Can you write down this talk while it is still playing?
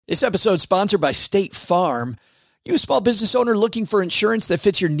This episode is sponsored by State Farm. You a small business owner looking for insurance that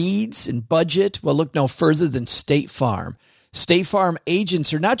fits your needs and budget? Well, look no further than State Farm. State Farm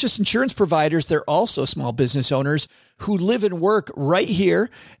agents are not just insurance providers, they're also small business owners who live and work right here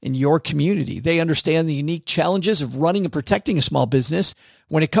in your community. They understand the unique challenges of running and protecting a small business.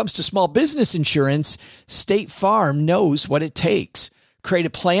 When it comes to small business insurance, State Farm knows what it takes. Create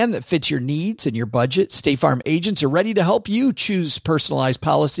a plan that fits your needs and your budget. State Farm agents are ready to help you choose personalized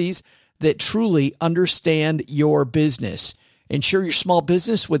policies that truly understand your business. Insure your small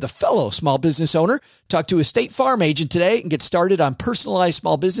business with a fellow small business owner. Talk to a State Farm agent today and get started on personalized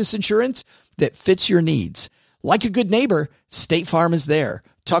small business insurance that fits your needs. Like a good neighbor, State Farm is there.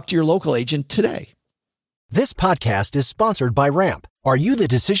 Talk to your local agent today. This podcast is sponsored by Ramp. Are you the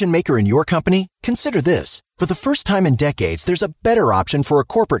decision maker in your company? Consider this. For the first time in decades, there's a better option for a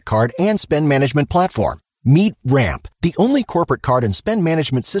corporate card and spend management platform. Meet Ramp, the only corporate card and spend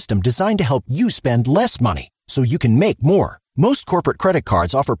management system designed to help you spend less money so you can make more. Most corporate credit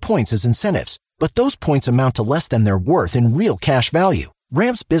cards offer points as incentives, but those points amount to less than their worth in real cash value.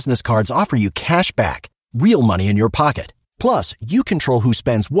 Ramp's business cards offer you cash back, real money in your pocket. Plus, you control who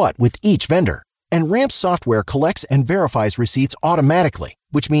spends what with each vendor. And Ramp software collects and verifies receipts automatically,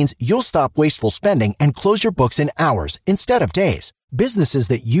 which means you'll stop wasteful spending and close your books in hours instead of days. Businesses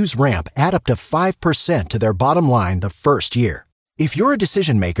that use Ramp add up to 5% to their bottom line the first year. If you're a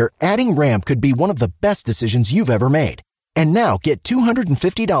decision maker, adding Ramp could be one of the best decisions you've ever made. And now get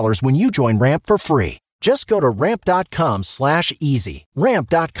 $250 when you join Ramp for free. Just go to ramp.com/easy.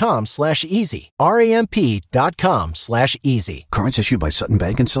 Ramp.com/easy. RAMP.com/easy. Cards issued by Sutton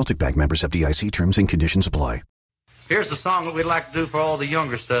Bank and Celtic Bank, members FDIC. Terms and conditions apply. Here's the song that we'd like to do for all the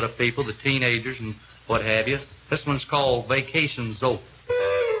younger set of people, the teenagers and what have you. This one's called Vacation's Over.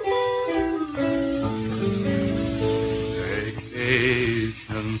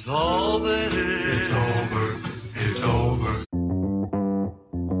 Vacation's over. It's over. It's over.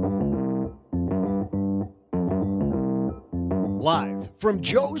 Live from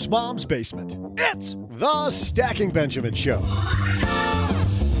Joe's mom's basement, it's the Stacking Benjamin Show.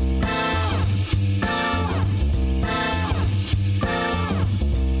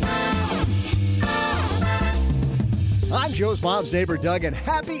 I'm Joe's mom's neighbor, Doug, and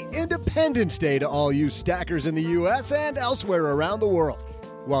happy Independence Day to all you stackers in the U.S. and elsewhere around the world.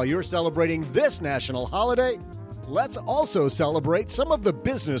 While you're celebrating this national holiday, let's also celebrate some of the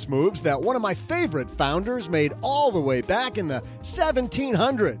business moves that one of my favorite founders made all the way back in the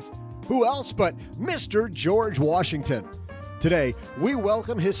 1700s. Who else but Mr. George Washington? Today, we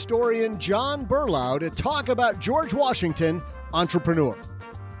welcome historian John Berlau to talk about George Washington, entrepreneur.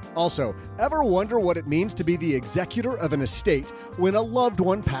 Also, ever wonder what it means to be the executor of an estate when a loved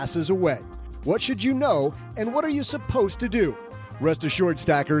one passes away? What should you know, and what are you supposed to do? Rest assured,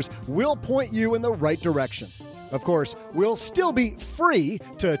 stackers, we'll point you in the right direction. Of course, we'll still be free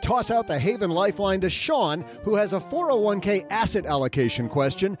to toss out the Haven Lifeline to Sean, who has a 401k asset allocation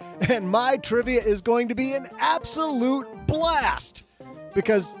question, and my trivia is going to be an absolute blast.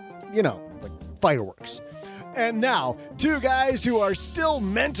 Because, like fireworks. And now, two guys who are still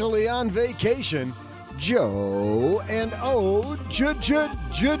mentally on vacation, Joe and O-G.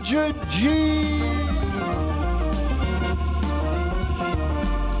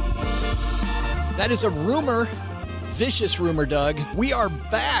 That is a rumor, vicious rumor, Doug. We are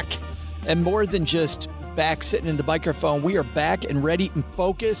back, and more than just back sitting in the microphone, we are back and ready and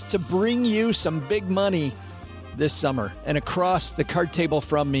focused to bring you some big money this summer. And across the card table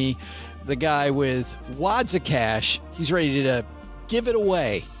from me, the guy with wads of cash, he's ready to give it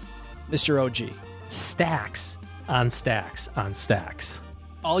away, Mr. OG. Stacks on stacks on stacks.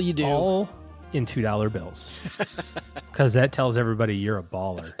 All you do. All in $2 bills. Because that tells everybody you're a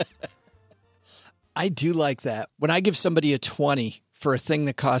baller. I do like that. When I give somebody a 20 for a thing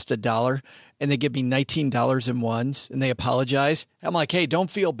that cost $1 and they give me $19 in ones and they apologize, I'm like, hey, don't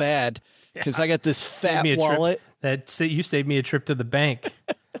feel bad because I got this fat wallet. You saved me a trip to the bank.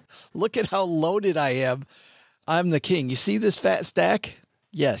 Look at how loaded I am. I'm the king. You see this fat stack?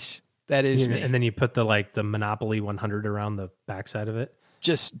 Yes, that is me. And then you put the Monopoly 100 around the backside of it.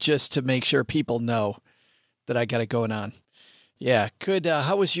 Just to make sure people know that I got it going on. Yeah, good.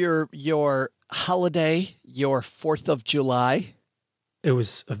 How was your holiday, your 4th of July? It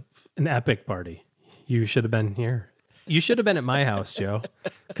was an epic party. You should have been here. You should have been at my house, Joe,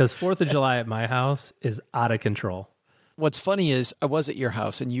 because 4th of July at my house is out of control. What's funny is I was at your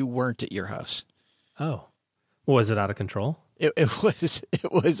house and you weren't at your house. Oh, was it out of control? It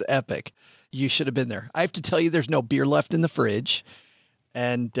was epic. You should have been there. I have to tell you, there's no beer left in the fridge.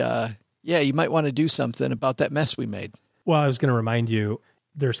 And you might want to do something about that mess we made. Well, I was going to remind you,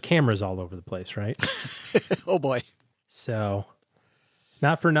 there's cameras all over the place, right? Oh boy. So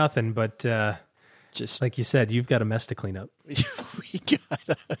not for nothing, but Just like you said, you've got a mess to clean up.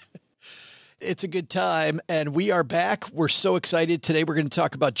 It's a good time, and we are back. We're so excited. Today we're going to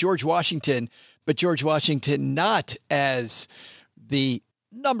talk about George Washington, but George Washington not as the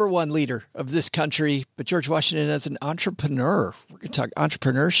number one leader of this country, but George Washington as an entrepreneur. We're going to talk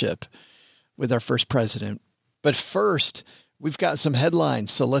entrepreneurship with our first president. But first, we've got some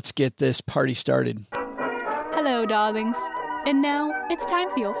headlines, so let's get this party started. Hello, darlings. And now it's time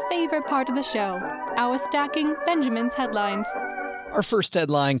for your favorite part of the show, our Stacking Benjamin's headlines. Our first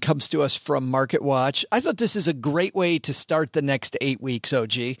headline comes to us from Market Watch. I thought this is a great way to start the next 8 weeks,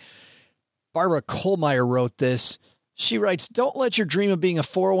 OG. Barbara Kohlmeyer wrote this. She writes, "Don't let your dream of being a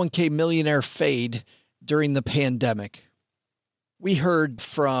 401k millionaire fade during the pandemic." We heard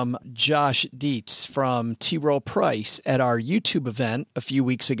from Josh Dietz from T. Rowe Price at our YouTube event a few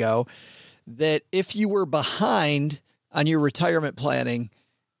weeks ago that if you were behind on your retirement planning,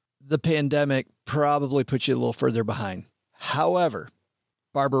 the pandemic probably put you a little further behind. However,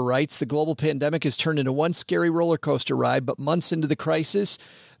 Barbara writes, the global pandemic has turned into one scary roller coaster ride, but months into the crisis,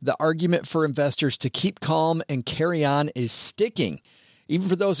 the argument for investors to keep calm and carry on is sticking. Even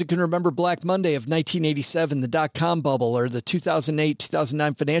for those who can remember Black Monday of 1987, the dot-com bubble, or the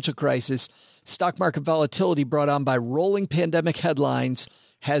 2008-2009 financial crisis, stock market volatility brought on by rolling pandemic headlines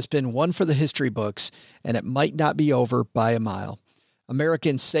has been one for the history books, and it might not be over by a mile.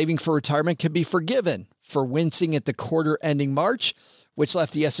 Americans saving for retirement can be forgiven for wincing at the quarter ending March, which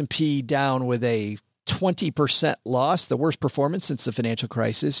left the S&P down with a 20% loss, the worst performance since the financial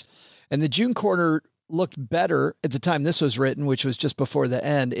crisis. And the June quarter looked better at the time this was written, which was just before the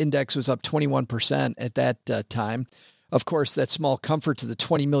end. Index was up 21% at that time. Of course, that's small comfort to the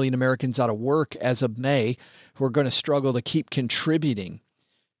 20 million Americans out of work as of May who are going to struggle to keep contributing.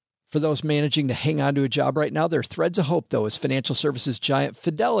 For those managing to hang on to a job right now, there are threads of hope, though, as financial services giant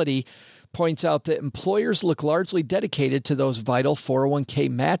Fidelity points out that employers look largely dedicated to those vital 401k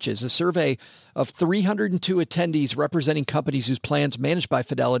matches. A survey of 302 attendees representing companies whose plans managed by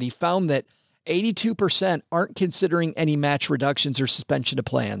Fidelity found that 82% aren't considering any match reductions or suspension of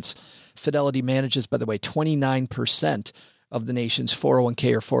plans. Fidelity manages, by the way, 29% of the nation's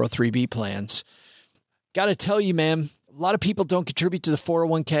 401k or 403b plans. Got to tell you, man, a lot of people don't contribute to the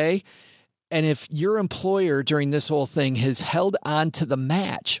 401k. And if your employer during this whole thing has held on to the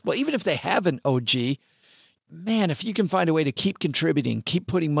match, well, even if they haven't, OG, man, if you can find a way to keep contributing, keep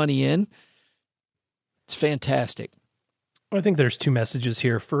putting money in, it's fantastic. I think there's two messages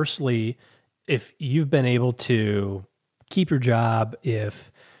here. Firstly, if you've been able to keep your job,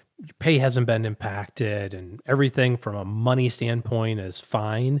 if your pay hasn't been impacted and everything from a money standpoint is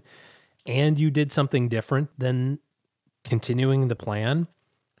fine, and you did something different than continuing the plan,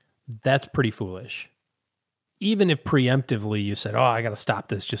 that's pretty foolish. Even if preemptively you said, oh, I got to stop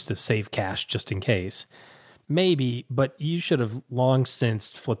this just to save cash just in case. Maybe, but you should have long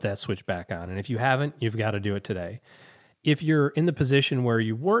since flipped that switch back on. And if you haven't, you've got to do it today. If you're in the position where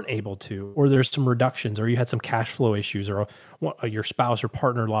you weren't able to, or there's some reductions, or you had some cash flow issues, or your spouse or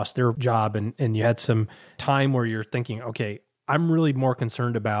partner lost their job and you had some time where you're thinking, okay, I'm really more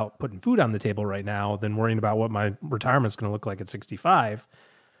concerned about putting food on the table right now than worrying about what my retirement's going to look like at 65.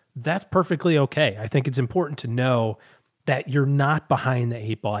 That's perfectly okay. I think it's important to know that you're not behind the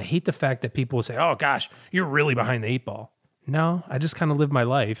eight ball. I hate the fact that people say, oh gosh, you're really behind the eight ball. No, I just kind of lived my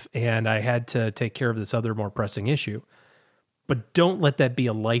life and I had to take care of this other more pressing issue. But don't let that be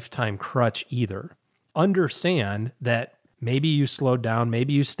a lifetime crutch either. Understand that maybe you slowed down,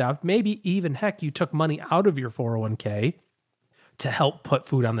 maybe you stopped, maybe even, heck, you took money out of your 401k to help put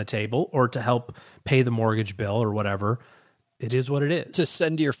food on the table or to help pay the mortgage bill or whatever. It is what it is. To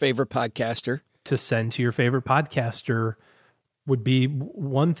send to your favorite podcaster. To send to your favorite podcaster would be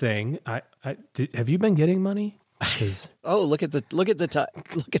one thing. Have you been getting money? Oh, look at the time.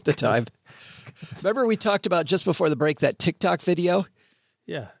 Look at the time. Remember we talked about just before the break that TikTok video?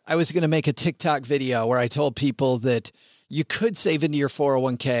 Yeah. I was going to make a TikTok video where I told people that you could save into your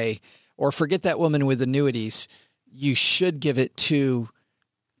 401k or forget that woman with annuities. You should give it to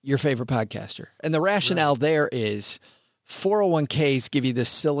your favorite podcaster. And the rationale there is 401ks give you this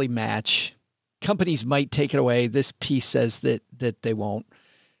silly match. Companies might take it away. This piece says that they won't.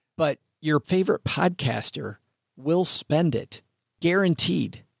 But your favorite podcaster will spend it.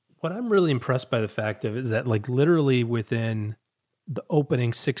 Guaranteed. What I'm really impressed by the fact of is that like literally within the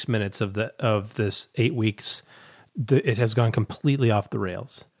opening 6 minutes of this 8 weeks, it has gone completely off the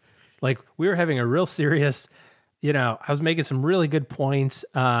rails. Like we were having a real serious, I was making some really good points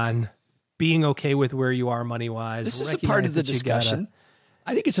on being okay with where you are money-wise. This is a part of the discussion.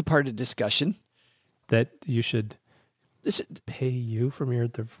 I think it's a part of discussion. That you should pay you from their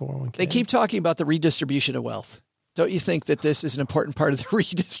 401k? They keep talking about the redistribution of wealth. Don't you think that this is an important part of the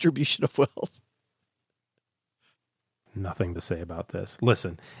redistribution of wealth? Nothing to say about this.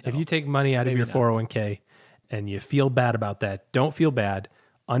 Listen, if you take money out of your 401k and you feel bad about that, don't feel bad.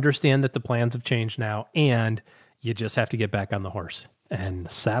 Understand that the plans have changed now, and you just have to get back on the horse and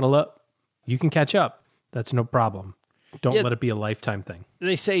saddle up. You can catch up. That's no problem. Don't let it be a lifetime thing.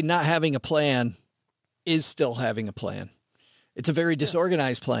 They say not having a plan is still having a plan. It's a very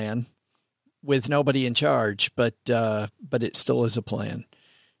disorganized plan with nobody in charge, but it still is a plan.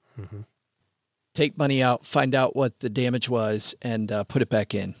 Mm-hmm. Take money out, find out what the damage was, and put it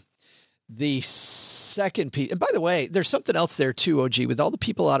back in. The second piece, and by the way, there's something else there too, OG, with all the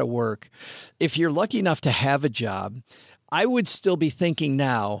people out of work. If you're lucky enough to have a job, I would still be thinking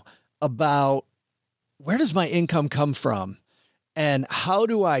now about where does my income come from and how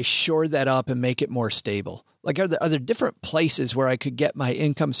do I shore that up and make it more stable? Like, are there different places where I could get my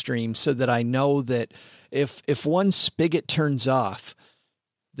income stream so that I know that if one spigot turns off,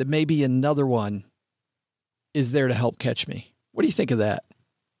 that maybe another one is there to help catch me? What do you think of that?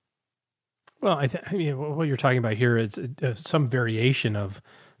 Well, I mean, what you're talking about here is some variation of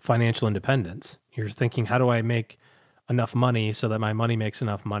financial independence. You're thinking, how do I make enough money so that my money makes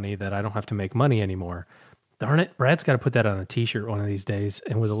enough money that I don't have to make money anymore? Darn it, Brad's got to put that on a T-shirt one of these days,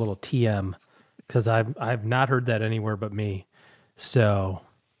 and with a little TM, because I've not heard that anywhere but me. So,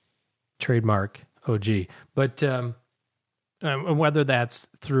 trademark OG. But whether that's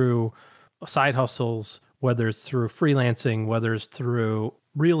through side hustles, whether it's through freelancing, whether it's through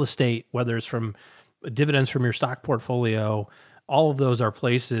real estate, whether it's from dividends from your stock portfolio, all of those are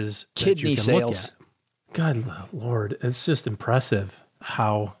places kidney that you can sales. Look at. God, Lord, it's just impressive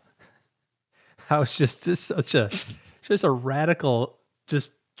how it's just such a radical,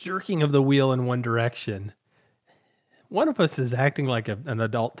 just jerking of the wheel in one direction. One of us is acting like an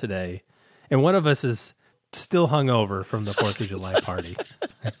adult today, and one of us is still hungover from the 4th of July party.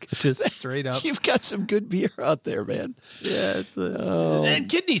 Just straight up. You've got some good beer out there, man. Yeah. And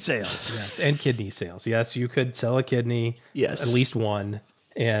kidney sales. Yes. And kidney sales. Yes. You could sell a kidney. Yes. At least one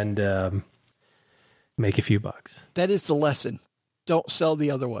and make a few bucks. That is the lesson. Don't sell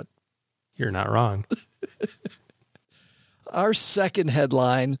the other one. You're not wrong. Our second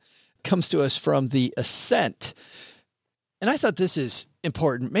headline comes to us from the Ascent. And I thought this is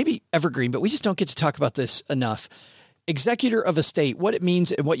important, maybe evergreen, but we just don't get to talk about this enough. Executor of estate, what it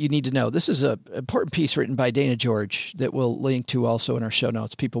means and what you need to know. This is an important piece written by Dana George that we'll link to also in our show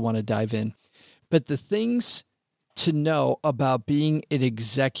notes. People want to dive in. But the things to know about being an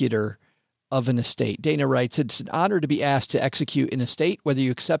executor of an estate. Dana writes, it's an honor to be asked to execute an estate. Whether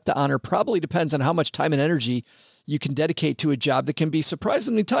you accept the honor probably depends on how much time and energy you can dedicate to a job that can be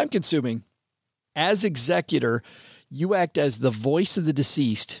surprisingly time-consuming. As executor, you act as the voice of the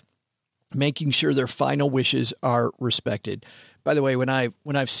deceased, making sure their final wishes are respected. By the way, when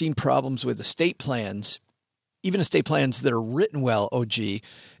I've seen problems with estate plans, even estate plans that are written well, OG,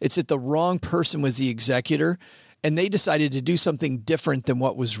 it's that the wrong person was the executor and they decided to do something different than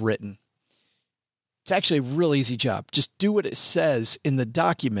what was written. It's actually a real easy job. Just do what it says in the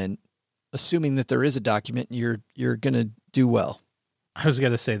document, assuming that there is a document, and you're going to do well. I was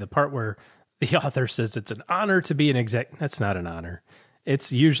going to say the part where the author says it's an honor to be an exec. That's not an honor.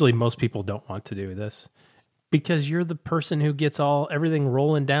 It's usually most people don't want to do this because you're the person who gets everything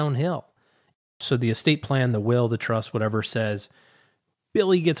rolling downhill. So the estate plan, the will, the trust, whatever says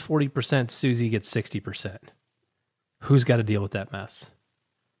Billy gets 40%, Susie gets 60%. Who's got to deal with that mess?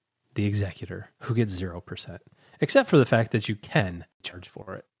 The executor, who gets 0%, except for the fact that you can charge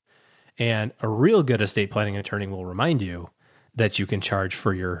for it. And a real good estate planning attorney will remind you that you can charge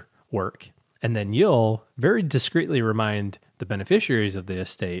for your work. And then you'll very discreetly remind the beneficiaries of the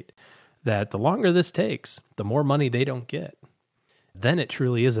estate that the longer this takes, the more money they don't get. Then it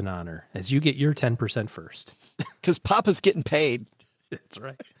truly is an honor as you get your 10% first. Because Papa's getting paid. That's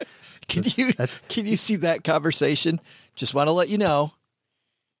right. Can you see that conversation? Just want to let you know,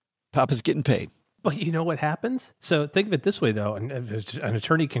 Papa's getting paid. But you know what happens? So think of it this way, though, and an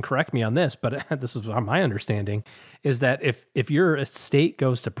attorney can correct me on this, but this is my understanding, is that if your estate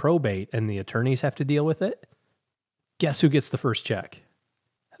goes to probate and the attorneys have to deal with it, guess who gets the first check?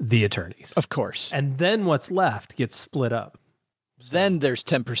 The attorneys. Of course. And then what's left gets split up. So. Then there's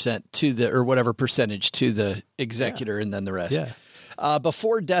 10% to the, or whatever percentage to the executor, and then the rest. Yeah.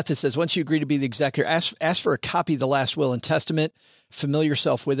 Before death, it says, once you agree to be the executor, ask for a copy of the last will and testament, familiar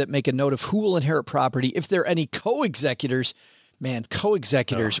yourself with it, make a note of who will inherit property. If there are any co-executors,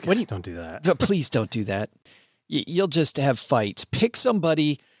 co-executors. Oh, don't do that. But please don't do that. you'll just have fights. Pick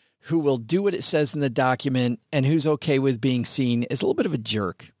somebody who will do what it says in the document and who's okay with being seen as a little bit of a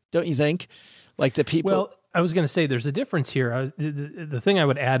jerk, don't you think? Like the people. Well, I was going to say there's a difference here. The thing I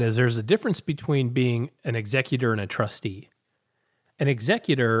would add is there's a difference between being an executor and a trustee. An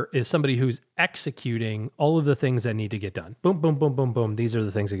executor is somebody who's executing all of the things that need to get done. Boom, boom, boom, boom, boom. These are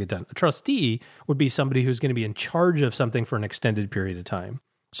the things that get done. A trustee would be somebody who's going to be in charge of something for an extended period of time.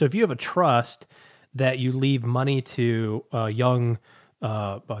 So if you have a trust that you leave money to a young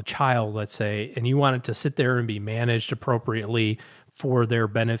a child, let's say, and you want it to sit there and be managed appropriately for their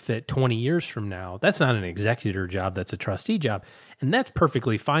benefit 20 years from now, that's not an executor job, that's a trustee job. And that's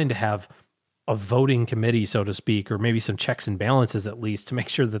perfectly fine to have a voting committee, so to speak, or maybe some checks and balances at least to make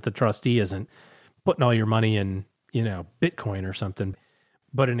sure that the trustee isn't putting all your money in, Bitcoin or something.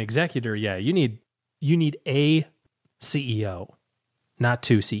 But an executor, yeah, you need a CEO, not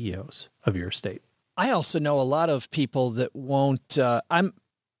two CEOs of your estate. I also know a lot of people that won't, I'll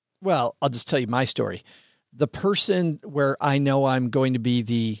just tell you my story. The person where I know I'm going to be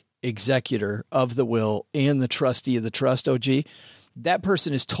the executor of the will and the trustee of the trust, OG, that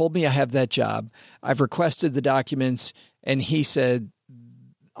person has told me I have that job. I've requested the documents and he said,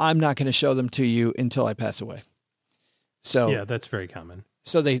 I'm not going to show them to you until I pass away. So yeah, that's very common.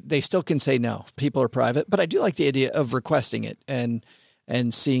 So they still can say no. People are private, but I do like the idea of requesting it and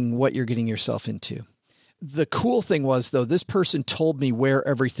seeing what you're getting yourself into. The cool thing was, though, this person told me where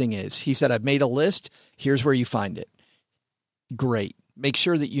everything is. He said, I've made a list. Here's where you find it. Great. Make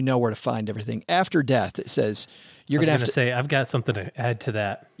sure that you know where to find everything. After death, it says you're going to have to say, I've got something to add to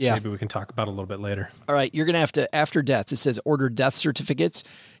that. Yeah. Maybe we can talk about it a little bit later. All right. You're going to have to, after death, it says order death certificates.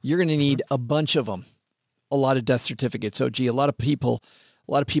 You're going to need a bunch of them. A lot of death certificates. So, a lot of people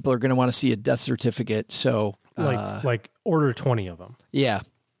are going to want to see a death certificate. So like order 20 of them. Yeah.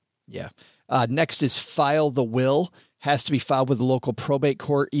 Yeah. Next is file the will. Has to be filed with the local probate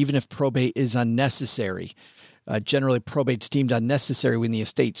court, even if probate is unnecessary. Generally, probate's deemed unnecessary when the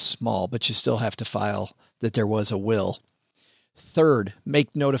estate's small, but you still have to file that there was a will. Third,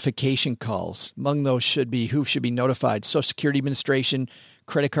 make notification calls. Among those who should be notified: Social Security Administration,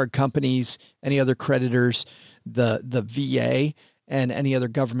 credit card companies, any other creditors, the VA, and any other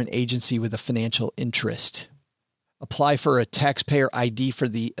government agency with a financial interest. Apply for a taxpayer ID for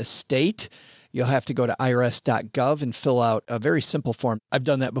the estate. You'll have to go to irs.gov and fill out a very simple form. I've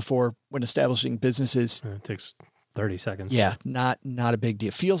done that before when establishing businesses. It takes 30 seconds. Yeah, not a big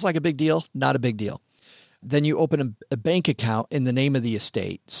deal. Feels like a big deal, not a big deal. Then you open a bank account in the name of the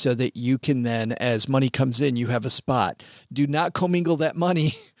estate so that you can then, as money comes in, you have a spot. Do not commingle that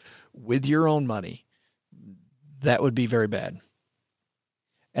money with your own money. That would be very bad.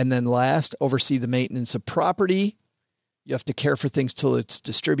 And then last, oversee the maintenance of property. You have to care for things till it's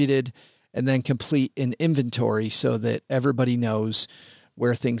distributed, and then complete an inventory so that everybody knows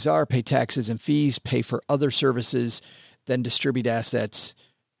where things are, pay taxes and fees, pay for other services, then distribute assets,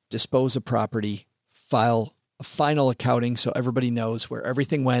 dispose of property, file a final accounting so everybody knows where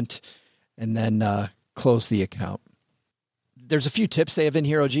everything went, and then close the account. There's a few tips they have in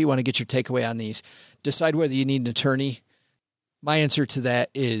here, OG. You want to get your takeaway on these. Decide whether you need an attorney. My answer to that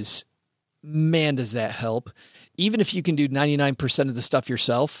is, man, does that help. Even if you can do 99% of the stuff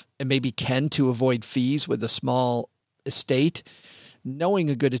yourself and maybe to avoid fees with a small estate, knowing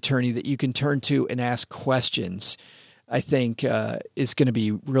a good attorney that you can turn to and ask questions, I think is going to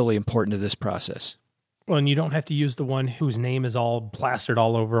be really important to this process. Well, and you don't have to use the one whose name is all plastered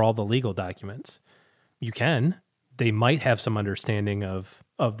all over all the legal documents. You can. They might have some understanding of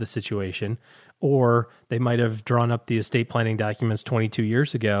the situation, or they might have drawn up the estate planning documents 22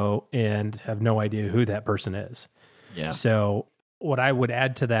 years ago and have no idea who that person is. Yeah. So what I would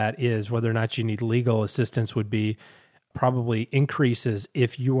add to that is whether or not you need legal assistance would be probably increases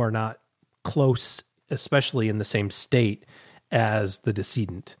if you are not close, especially in the same state as the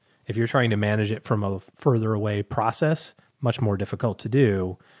decedent. If you're trying to manage it from a further away process, much more difficult to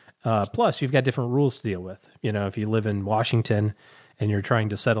do. Plus, you've got different rules to deal with. If you live in Washington and you're trying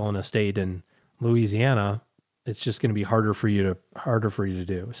to settle an estate in Louisiana, it's just going to be harder for you to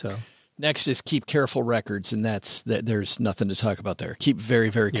do. So next is keep careful records, and there's nothing to talk about there. Keep very,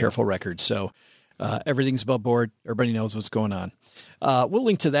 very careful records. So everything's above board. Everybody knows what's going on. We'll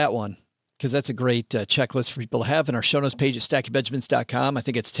link to that one because that's a great checklist for people to have in our show notes page at stackingbenjamins.com. I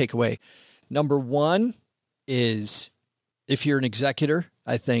think it's takeaway number one is, if you're an executor,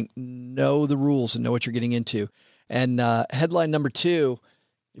 I think know the rules and know what you're getting into. And headline number two,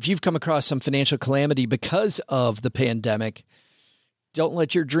 if you've come across some financial calamity because of the pandemic, don't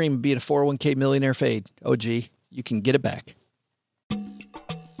let your dream of being a 401k millionaire fade. OG, you can get it back.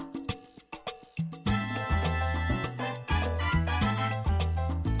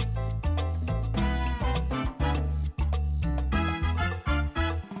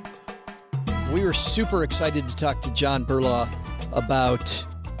 We were super excited to talk to John Berlau about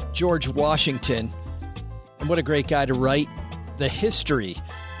George Washington, and what a great guy to write the history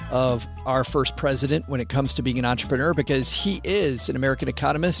of our first president when it comes to being an entrepreneur, because he is an American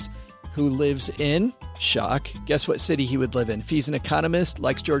economist who lives in, shock, guess what city he would live in? If he's an economist,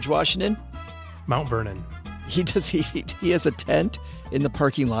 likes George Washington? Mount Vernon. He has a tent in the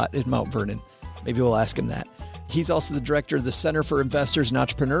parking lot in Mount Vernon. Maybe we'll ask him that. He's also the director of the Center for Investors and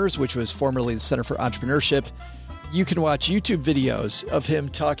Entrepreneurs, which was formerly the Center for Entrepreneurship. You can watch YouTube videos of him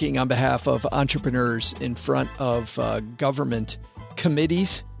talking on behalf of entrepreneurs in front of government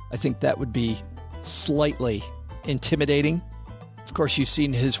committees. I think that would be slightly intimidating. Of course, you've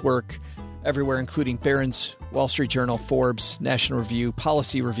seen his work everywhere, including Barron's, Wall Street Journal, Forbes, National Review,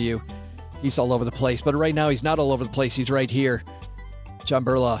 Policy Review. He's all over the place. But right now, he's not all over the place. He's right here. John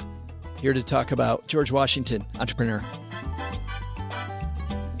Berlau, here to talk about George Washington, entrepreneur.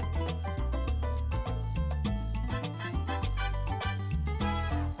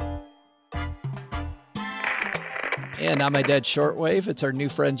 And on my dead shortwave, it's our new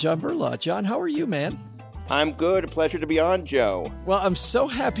friend, John Berlau. John, how are you, man? I'm good. A pleasure to be on, Joe. Well, I'm so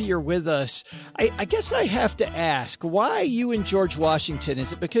happy you're with us. I guess I have to ask, why you and George Washington?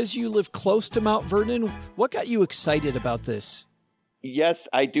 Is it because you live close to Mount Vernon? What got you excited about this? Yes,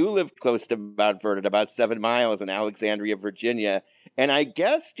 I do live close to Mount Vernon, about 7 miles in Alexandria, Virginia. And I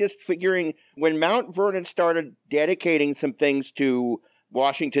guess just figuring when Mount Vernon started dedicating some things to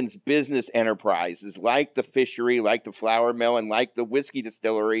Washington's business enterprises, like the fishery, like the flour mill, and like the whiskey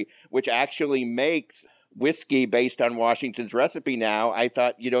distillery, which actually makes whiskey based on Washington's recipe now, I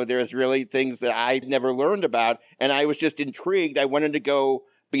thought, there's really things that I'd never learned about. And I was just intrigued. I wanted to go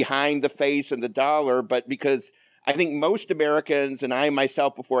behind the face and the dollar, but because I think most Americans, and I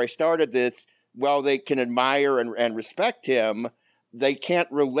myself before I started this, while they can admire and respect him, they can't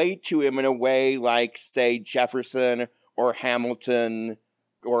relate to him in a way like, say, Jefferson or Hamilton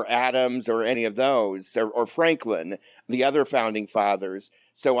or Adams or any of those, or Franklin, the other founding fathers.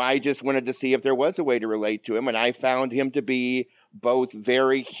 So I just wanted to see if there was a way to relate to him, and I found him to be both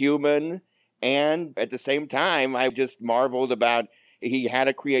very human, and at the same time, I just marveled about he had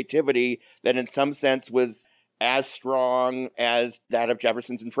a creativity that in some sense was as strong as that of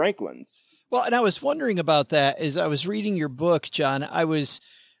Jefferson's and Franklin's. Well, and I was wondering about that as I was reading your book, John. I was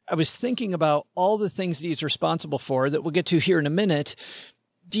thinking about all the things that he's responsible for that we'll get to here in a minute.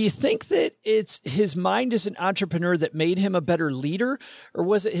 Do you think that it's his mind as an entrepreneur that made him a better leader, or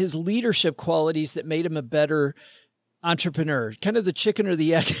was it his leadership qualities that made him a better entrepreneur? Kind of the chicken or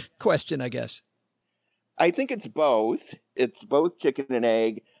the egg question, I guess. I think it's both. It's both chicken and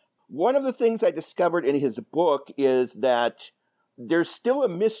egg. One of the things I discovered in his book is that there's still a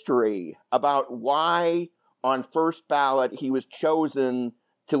mystery about why on first ballot he was chosen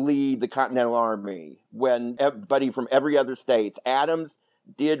to lead the Continental Army when everybody from every other state, Adams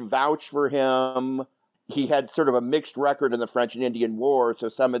did vouch for him. He had sort of a mixed record in the French and Indian War, so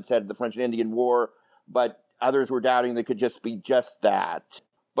some had said the French and Indian War, but others were doubting they could just be just that.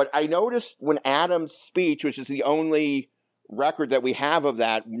 But I noticed when Adams' speech, which is the only record that we have of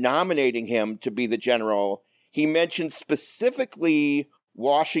that, nominating him to be the general, he mentioned specifically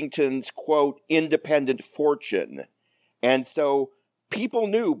Washington's, quote, independent fortune. And so people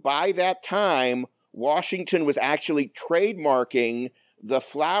knew by that time Washington was actually trademarking the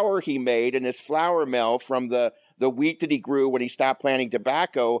flour he made in his flour mill from the wheat that he grew when he stopped planting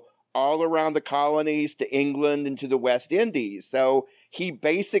tobacco all around the colonies to England and to the West Indies. So he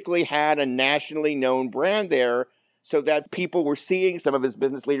basically had a nationally known brand there so that people were seeing some of his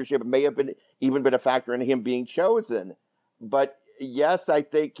business leadership. It may have even been a factor in him being chosen. But yes, I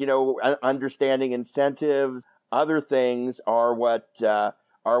think, understanding incentives, other things are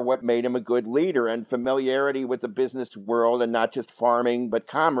what made him a good leader, and familiarity with the business world and not just farming, but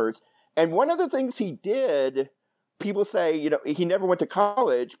commerce. And one of the things he did, people say, he never went to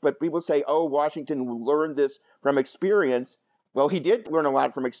college, but people say, oh, Washington learned this from experience. Well, he did learn a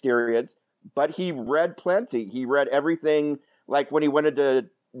lot from experience, but he read plenty. He read everything, like when he wanted to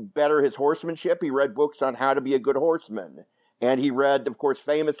better his horsemanship, he read books on how to be a good horseman. And he read, of course,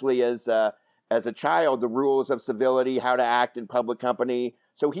 famously as a child, the rules of civility, how to act in public company.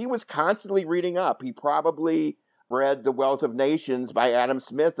 So he was constantly reading up. He probably read The Wealth of Nations by Adam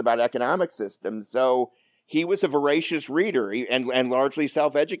Smith about economic systems. So he was a voracious reader and largely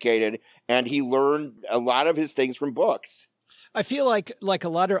self-educated, and he learned a lot of his things from books. I feel like a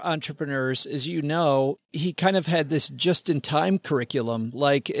lot of entrepreneurs, as you know, he kind of had this just-in-time curriculum.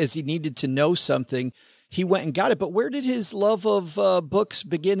 Like as he needed to know something, he went and got it. But where did his love of books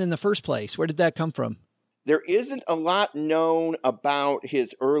begin in the first place? Where did that come from? There isn't a lot known about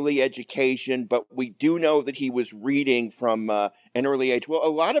his early education, but we do know that he was reading from an early age. Well, a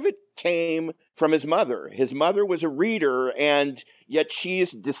lot of it came from his mother. His mother was a reader, and yet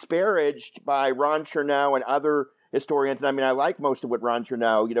she's disparaged by Ron Chernow and other historians. I mean, I like most of what Ron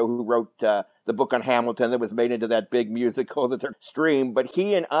Chernow, who wrote the book on Hamilton that was made into that big musical that they're streamed, but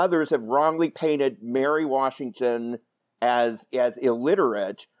he and others have wrongly painted Mary Washington as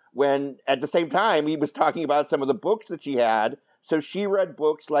illiterate, when at the same time he was talking about some of the books that she had. So she read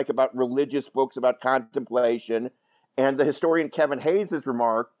books like about religious books, about contemplation. And the historian Kevin Hayes has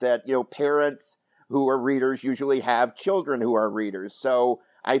remarked that, parents who are readers usually have children who are readers. So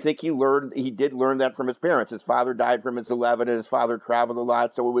I think he did learn that from his parents. His father died from his 11 and his father traveled a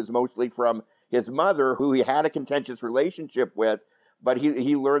lot. So it was mostly from his mother, who he had a contentious relationship with, but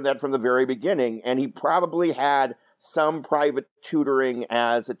he learned that from the very beginning. And he probably had some private tutoring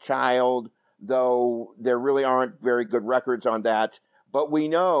as a child, though there really aren't very good records on that. But we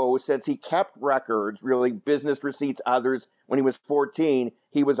know, since he kept records, really business receipts, others, when he was 14,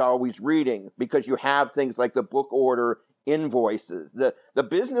 he was always reading, because you have things like the book order, invoices, the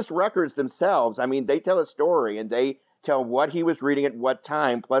business records themselves. I mean, they tell a story, and they tell what he was reading at what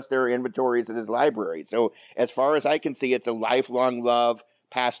time, plus there are inventories in his library. So as far as I can see, it's a lifelong love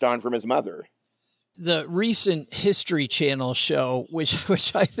passed on from his mother. The recent History Channel show,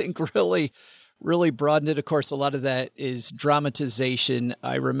 which I think really broadened it. Of course, a lot of that is dramatization.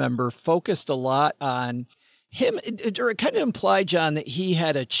 I remember focused a lot on him, or it kind of implied, John, that he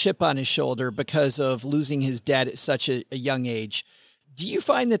had a chip on his shoulder because of losing his dad at such a young age. Do you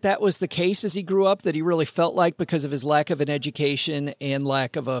find that was the case as he grew up, that he really felt like, because of his lack of an education and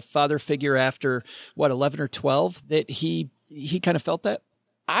lack of a father figure after, 11 or 12, that he kind of felt that?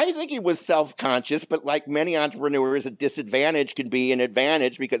 I think he was self-conscious, but like many entrepreneurs, a disadvantage can be an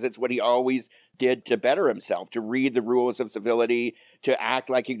advantage, because it's what he always did to better himself, to read the rules of civility, to act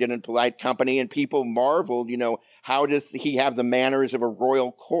like he did in polite company. And people marveled, how does he have the manners of a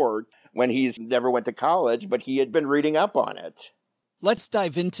royal court when he's never went to college, but he had been reading up on it. Let's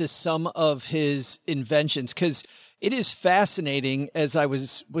dive into some of his inventions, because it is fascinating, as I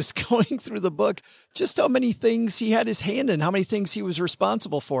was going through the book, just how many things he had his hand in, how many things he was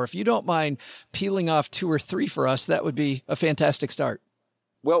responsible for. If you don't mind peeling off 2 or 3 for us, that would be a fantastic start.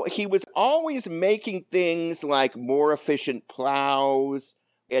 Well, he was always making things like more efficient plows,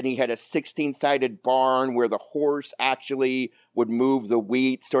 and he had a 16-sided barn where the horse actually would move the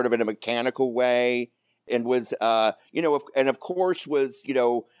wheat sort of in a mechanical way. And was, and of course was,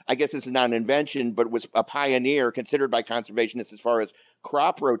 I guess this is not an invention, but was a pioneer considered by conservationists as far as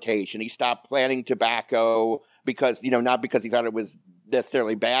crop rotation. He stopped planting tobacco because, not because he thought it was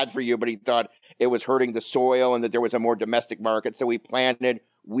necessarily bad for you, but he thought it was hurting the soil and that there was a more domestic market. So he planted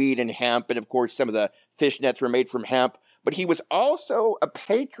wheat and hemp. And of course, some of the fish nets were made from hemp. But he was also a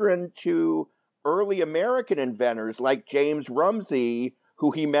patron to early American inventors like James Rumsey, who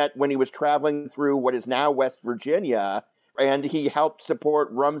he met when he was traveling through what is now West Virginia, and he helped support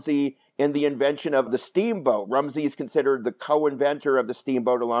Rumsey in the invention of the steamboat. Rumsey is considered the co-inventor of the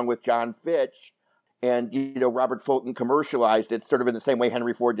steamboat along with John Fitch, and Robert Fulton commercialized it sort of in the same way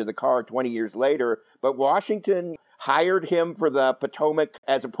Henry Ford did the car 20 years later. But Washington hired him for the Potomac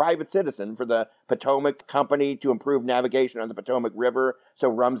as a private citizen for the Potomac Company to improve navigation on the Potomac River, so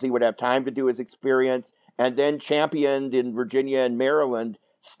Rumsey would have time to do his experience, and then championed in Virginia and Maryland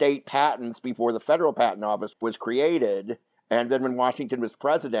state patents before the Federal Patent Office was created. And then when Washington was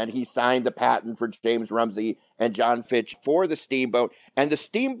president, he signed the patent for James Rumsey and John Fitch for the steamboat. And the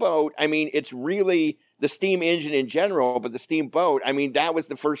steamboat, I mean, it's really the steam engine in general, but the steamboat, I mean, that was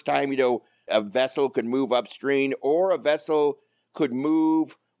the first time, a vessel could move upstream, or a vessel could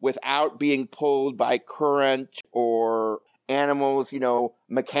move without being pulled by current or animals,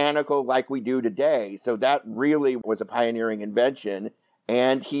 mechanical like we do today. So that really was a pioneering invention.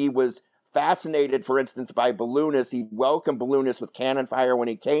 And he was fascinated, for instance, by balloonists. He welcomed balloonists with cannon fire when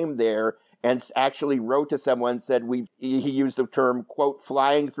he came there, and actually wrote to someone, said he used the term, quote,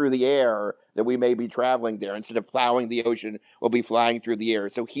 flying through the air, that we may be traveling there. Instead of plowing the ocean, we'll be flying through the air.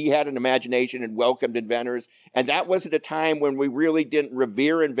 So he had an imagination and welcomed inventors. And that was at a time when we really didn't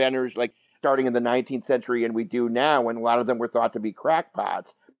revere inventors like starting in the 19th century and we do now, when a lot of them were thought to be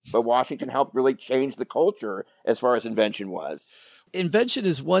crackpots. But Washington helped really change the culture as far as invention was. Invention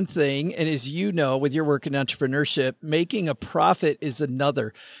is one thing, and as you know, with your work in entrepreneurship, making a profit is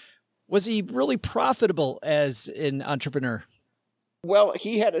another. Was he really profitable as an entrepreneur? Well,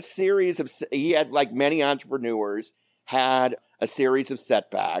 he had like many entrepreneurs, had a series of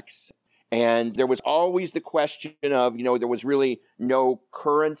setbacks. And there was always the question of, there was really no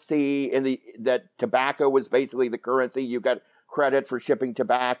currency that tobacco was basically the currency. You got credit for shipping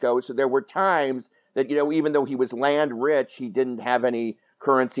tobacco. So there were times that, even though he was land rich, he didn't have any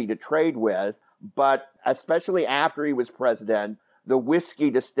currency to trade with. But especially after he was president, the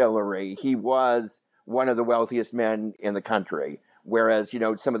whiskey distillery, he was one of the wealthiest men in the country. Whereas,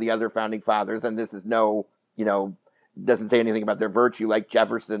 some of the other founding fathers, and this is doesn't say anything about their virtue, like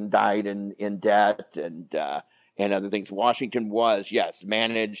Jefferson died in debt and other things. Washington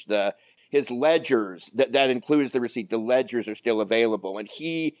managed his ledgers. That includes the receipt. The ledgers are still available.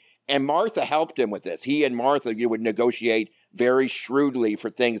 And Martha helped him with this. He and Martha would negotiate very shrewdly for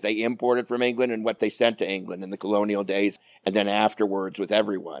things they imported from England and what they sent to England in the colonial days, and then afterwards with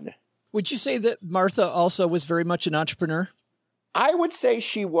everyone. Would you say that Martha also was very much an entrepreneur? I would say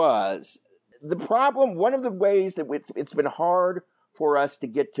she was. The problem, one of the ways that it's been hard for us to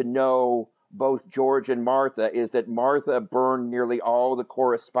get to know both George and Martha is that Martha burned nearly all the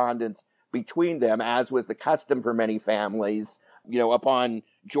correspondence between them, as was the custom for many families, upon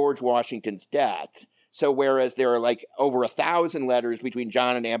George Washington's death. So whereas there are like over 1,000 letters between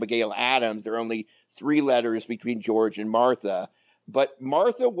John and Abigail Adams, there are only 3 letters between George and Martha. But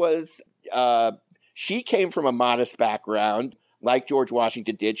Martha she came from a modest background. Like George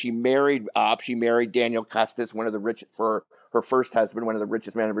Washington did. She married up. She married Daniel Custis, one of the rich, for her first husband, one of the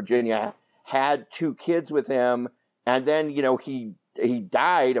richest men in Virginia, had 2 kids with him. And then, he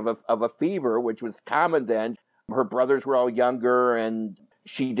died of a fever, which was common then. Her brothers were all younger, and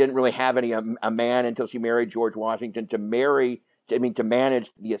she didn't really have a man until she married George Washington to manage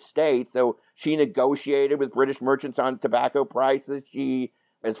the estate. So she negotiated with British merchants on tobacco prices.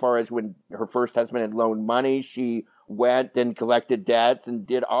 As far as when her first husband had loaned money, she went and collected debts and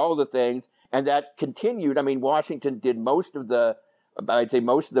did all the things. And that continued. Washington did most of the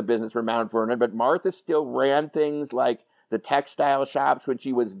business for Mount Vernon, but Martha still ran things like the textile shops when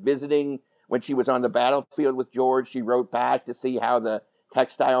she was on the battlefield with George. She wrote back to see how the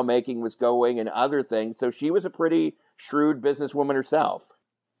textile making was going and other things. So she was a pretty shrewd businesswoman herself.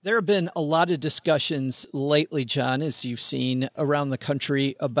 There have been a lot of discussions lately, John, as you've seen around the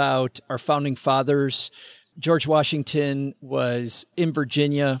country, about our founding fathers. George Washington was in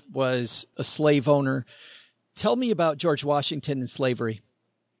Virginia, was a slave owner. Tell me about George Washington and slavery.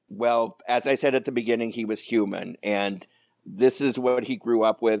 Well, as I said at the beginning, he was human, and this is what he grew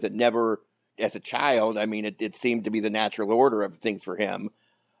up with. It never, as a child, it seemed to be the natural order of things for him,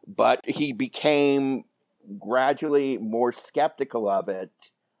 but he became gradually more skeptical of it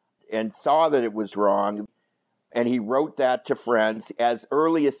and saw that it was wrong. And he wrote that to friends as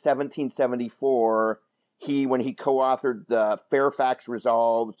early as 1774. When he co-authored the Fairfax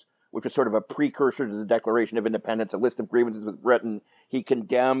Resolves, which was sort of a precursor to the Declaration of Independence, a list of grievances with Britain, he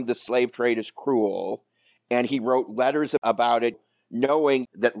condemned the slave trade as cruel. And he wrote letters about it, knowing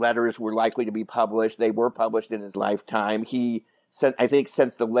that letters were likely to be published. They were published in his lifetime. He, I think,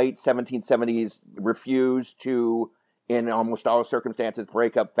 since the late 1770s, refused to, in almost all circumstances,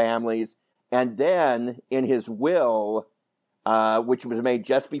 break up families. And then in his will, which was made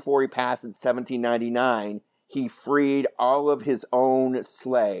just before he passed in 1799, he freed all of his own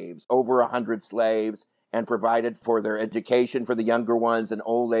slaves, over 100 slaves, and provided for their education for the younger ones and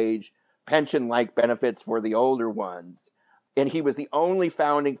old age pension-like benefits for the older ones. And he was the only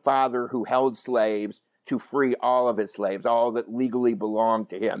founding father who held slaves to free all of his slaves, all that legally belonged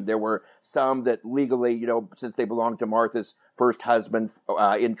to him. There were some that legally, since they belonged to Martha's first husband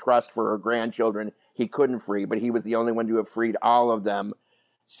in trust for her grandchildren, he couldn't free, but he was the only one to have freed all of them.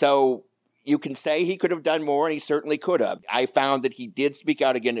 So you can say he could have done more, and he certainly could have. I found that he did speak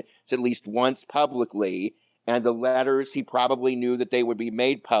out again at least once publicly, and the letters, he probably knew that they would be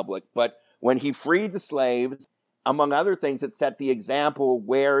made public. But when he freed the slaves, among other things, it set the example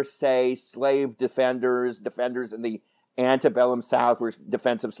where, say, slave defenders in the antebellum South, where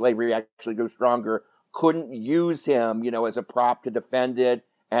defense of slavery actually goes stronger, couldn't use him, as a prop to defend it.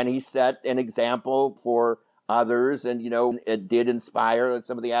 And he set an example for others, and, it did inspire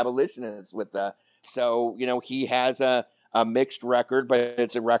some of the abolitionists with the. So, he has a mixed record, but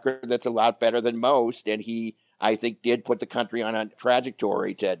it's a record that's a lot better than most. And he, I think, did put the country on a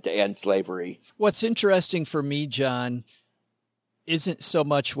trajectory to end slavery. What's interesting for me, John, isn't so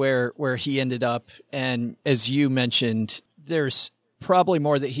much where he ended up. And as you mentioned, there's probably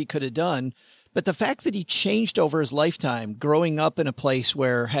more that he could have done. But the fact that he changed over his lifetime, growing up in a place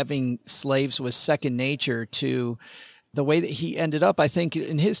where having slaves was second nature, to the way that he ended up, I think,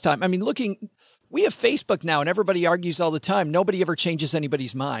 in his time. We have Facebook now and everybody argues all the time. Nobody ever changes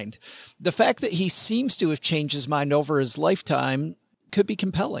anybody's mind. The fact that he seems to have changed his mind over his lifetime could be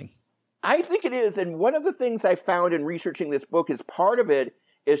compelling. I think it is. And one of the things I found in researching this book is part of it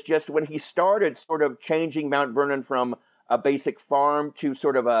is just when he started sort of changing Mount Vernon from a basic farm to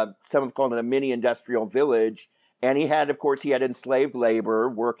sort of some have called it a mini industrial village. And of course, he had enslaved labor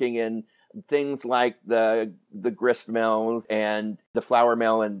working in things like the grist mills and the flour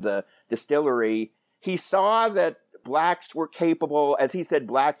mill and the distillery. He saw that blacks were capable, as he said,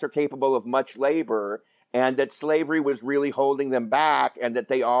 blacks are capable of much labor, and that slavery was really holding them back, and that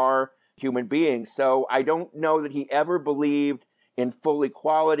they are human beings. So I don't know that he ever believed in full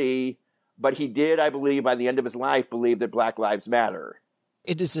equality, but he did, I believe, by the end of his life, believe that Black Lives Matter.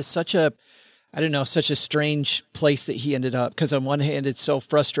 It is such a strange place that he ended up, because on one hand, it's so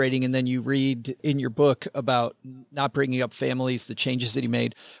frustrating. And then you read in your book about not bringing up families, the changes that he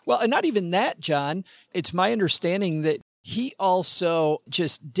made. Well, and not even that, John, it's my understanding that he also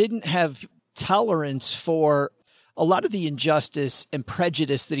just didn't have tolerance for a lot of the injustice and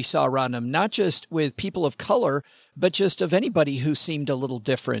prejudice that he saw around him, not just with people of color, but just of anybody who seemed a little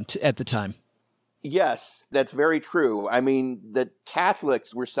different at the time. Yes, that's very true. I mean, the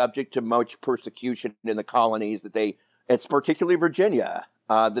Catholics were subject to much persecution in the colonies it's particularly Virginia,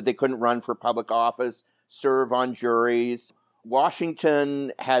 that they couldn't run for public office, serve on juries.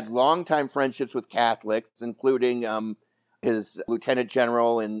 Washington had longtime friendships with Catholics, including his lieutenant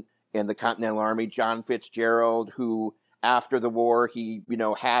general in the Continental Army, John Fitzgerald, who after the war, he,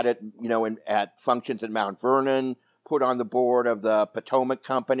 had it, at functions at Mount Vernon, put on the board of the Potomac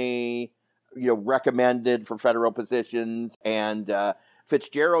Company, recommended for federal positions. And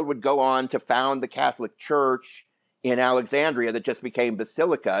Fitzgerald would go on to found the Catholic Church in Alexandria that just became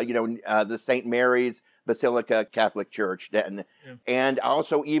Basilica, the St. Mary's Basilica Catholic Church then. Yeah. And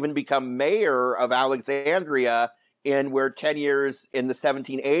also even become mayor of Alexandria where 10 years in the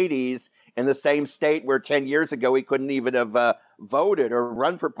 1780s, in the same state where 10 years ago he couldn't even have voted or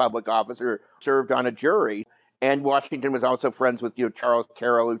run for public office or served on a jury. And Washington was also friends with Charles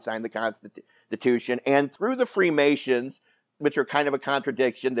Carroll, who signed the Constitution. And through the Freemasons, which are kind of a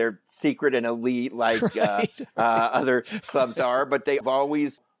contradiction, they're secret and elite like right. Other clubs are, but they've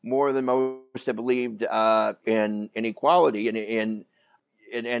always more than most have believed in equality and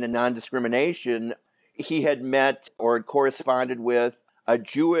in non-discrimination. He had met or had corresponded with a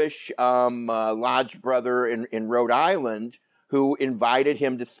Jewish lodge brother in Rhode Island who invited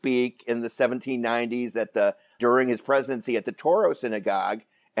him to speak in the 1790s during his presidency at the Toro Synagogue.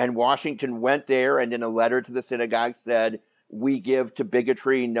 And Washington went there and in a letter to the synagogue said, "We give to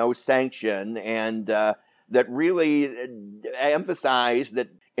bigotry no sanction," and that really emphasized that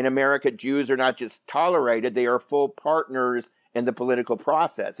in America, Jews are not just tolerated, they are full partners in the political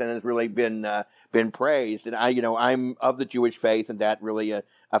process, and has really been praised. And I'm of the Jewish faith, and that really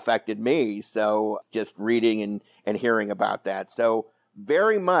affected me. So just reading and hearing about that. So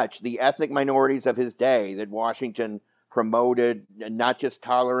very much the ethnic minorities of his day that Washington promoted, not just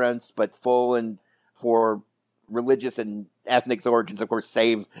tolerance, but full and for religious and ethnic origins, of course,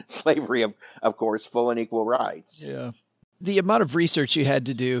 save slavery, of course, full and equal rights. Yeah. The amount of research you had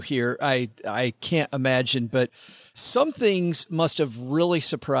to do here, I can't imagine, but some things must have really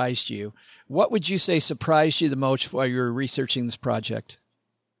surprised you. What would you say surprised you the most while you were researching this project?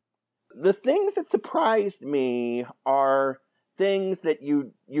 The things that surprised me are things that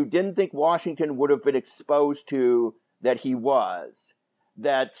you didn't think Washington would have been exposed to that he was.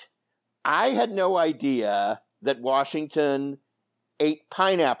 That I had no idea that Washington ate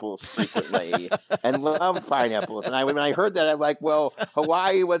pineapples frequently and loved pineapples. And when I heard that, I'm like, well,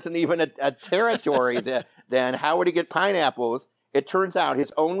 Hawaii wasn't even a territory then. How would he get pineapples? It turns out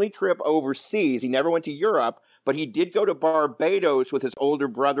his only trip overseas, he never went to Europe, but he did go to Barbados with his older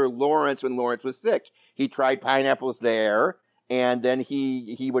brother Lawrence when Lawrence was sick. He tried pineapples there, and then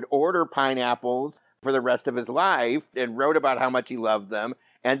he would order pineapples for the rest of his life and wrote about how much he loved them.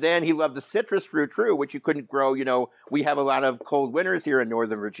 And then he loved the citrus fruit, too, which you couldn't grow. We have a lot of cold winters here in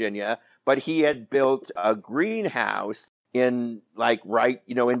Northern Virginia, but he had built a greenhouse in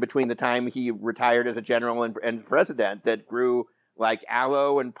in between the time he retired as a general and president that grew like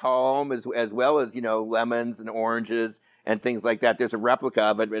aloe and palm as well as, lemons and oranges and things like that. There's a replica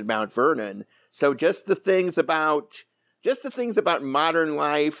of it at Mount Vernon. So just the things about modern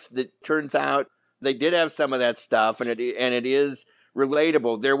life that turns out they did have some of that stuff, and it is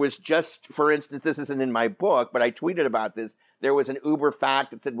relatable. There was just, for instance, this isn't in my book, but I tweeted about this. There was an Uber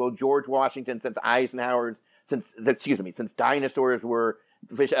fact that said, well, George Washington, since dinosaurs were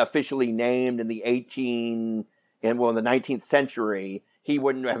officially named in the 19th century, he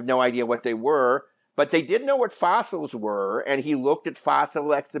wouldn't have no idea what they were, but they did know what fossils were, and he looked at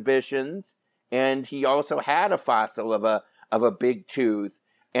fossil exhibitions, and he also had a fossil of a big tooth.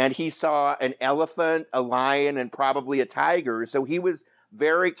 and he saw an elephant, a lion, and probably a tiger. So he was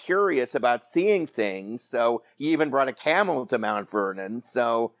very curious about seeing things. So he even brought a camel to Mount Vernon.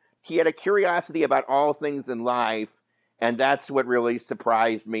 So he had a curiosity about all things in life, and that's what really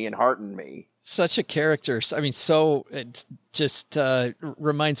surprised me and heartened me. Such a character. I mean, so it just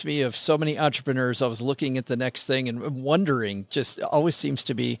reminds me of so many entrepreneurs. I was looking at the next thing and wondering, just always seems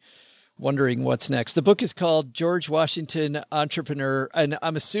to be wondering what's next. The book is called George Washington Entrepreneur, and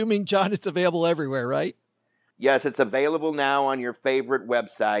I'm assuming, John, it's available everywhere, right? Yes, it's available now on your favorite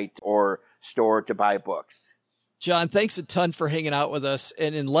website or store to buy books. John, thanks a ton for hanging out with us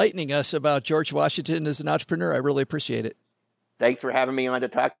and enlightening us about George Washington as an entrepreneur. I really appreciate it. Thanks for having me on to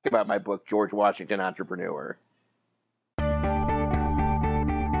talk about my book, George Washington Entrepreneur.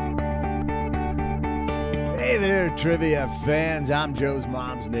 Hey there, trivia fans. I'm Joe's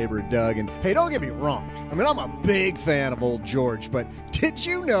mom's neighbor, Doug. And hey, don't get me wrong. I mean, I'm a big fan of old George, but did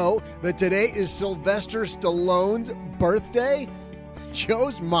you know that today is Sylvester Stallone's birthday?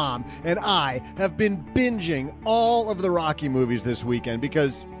 Joe's mom and I have been binging all of the Rocky movies this weekend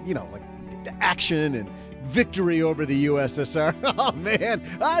because, you know, like the action and victory over the USSR. Oh, man,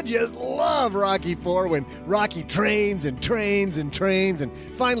 I just love Rocky IV when Rocky trains and trains and trains and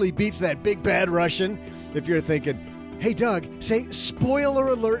finally beats that big bad Russian. If you're thinking, hey, Doug, say spoiler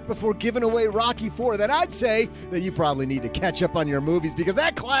alert before giving away Rocky IV, then I'd say that you probably need to catch up on your movies because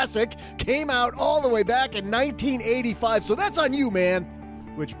that classic came out all the way back in 1985. So that's on you, man.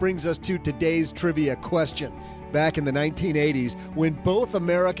 Which brings us to today's trivia question. Back in the 1980s, when both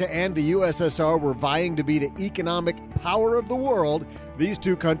America and the USSR were vying to be the economic power of the world, these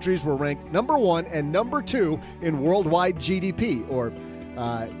two countries were ranked number 1 and number 2 in worldwide GDP, or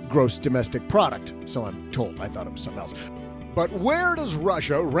gross domestic product. So I'm told. I thought it was something else. But where does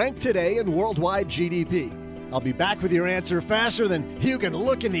Russia rank today in worldwide GDP? I'll be back with your answer faster than you can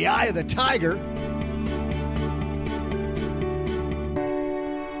look in the eye of the tiger.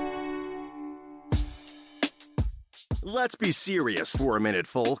 Let's be serious for a minute,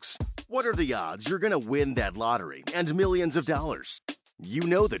 folks. What are the odds you're going to win that lottery and millions of dollars? You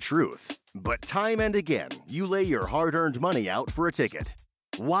know the truth, but time and again, you lay your hard-earned money out for a ticket.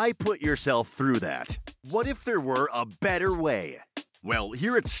 Why put yourself through that? What if there were a better way? Well,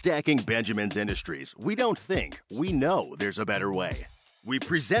 here at Stacking Benjamins Industries, we don't think, we know there's a better way. We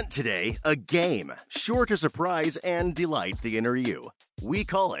present today a game sure to surprise and delight the inner you. We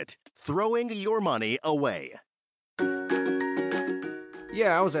call it Throwing Your Money Away.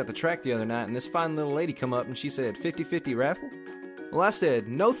 Yeah, I was at the track the other night and this fine little lady come up and she said 50-50 raffle. Well, I said,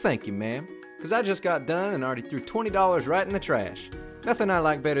 no thank you, ma'am, because I just got done and already threw $20 right in the trash. Nothing I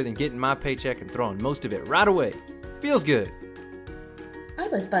like better than getting my paycheck and throwing most of it right away. Feels good. I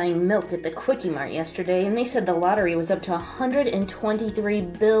was buying milk at the Quickie Mart yesterday and they said the lottery was up to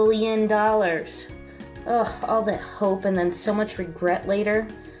 $123 billion. Ugh, all that hope and then so much regret later.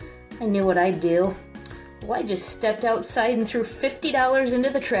 I knew what I'd do. Well, I just stepped outside and threw $50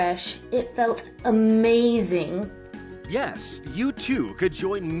 into the trash. It felt amazing. Yes, you too could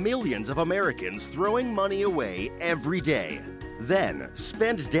join millions of Americans throwing money away every day. Then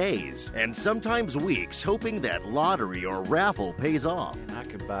spend days and sometimes weeks hoping that lottery or raffle pays off. And I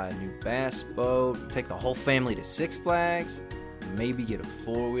could buy a new bass boat, take the whole family to Six Flags, and maybe get a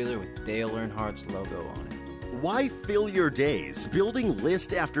four-wheeler with Dale Earnhardt's logo on it. Why fill your days building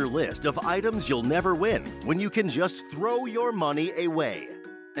list after list of items you'll never win when you can just throw your money away?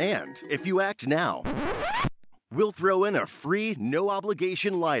 And if you act now, we'll throw in a free,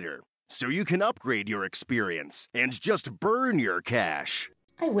 no-obligation lighter so you can upgrade your experience and just burn your cash.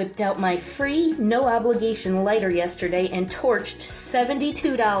 I whipped out my free, no-obligation lighter yesterday and torched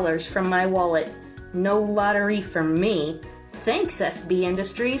 $72 from my wallet. No lottery for me. Thanks, SB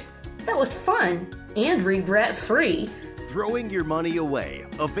Industries. That was fun and regret-free. Throwing your money away.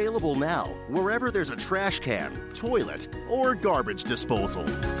 Available now wherever there's a trash can, toilet, or garbage disposal.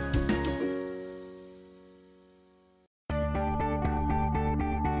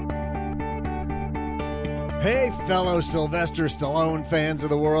 Hey, fellow Sylvester Stallone fans of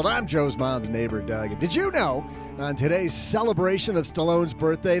the world, I'm Joe's mom's neighbor, Doug. And did you know, on today's celebration of Stallone's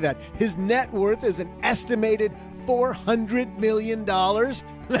birthday, that his net worth is an estimated $400 million?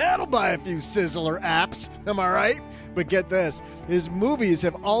 That'll buy a few Sizzler apps, am I right? But get this, his movies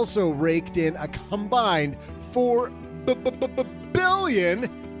have also raked in a combined $4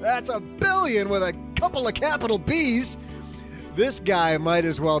 billion. That's a billion with a couple of capital B's. This guy might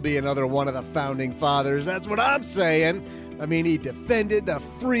as well be another one of the founding fathers. That's what I'm saying. I mean, he defended the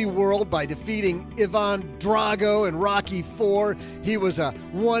free world by defeating Ivan Drago in Rocky IV. He was a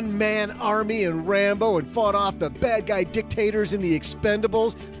one-man army in Rambo and fought off the bad guy dictators in The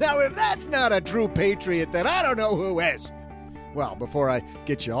Expendables. Now, if that's not a true patriot, then I don't know who is. Well, before I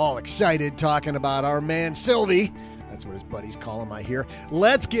get you all excited talking about our man Sylvie, that's what his buddies call him, I hear,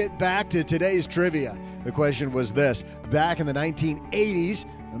 let's get back to today's trivia. The question was this: back in the 1980s,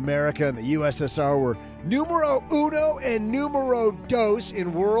 America and the USSR were numero uno and numero dos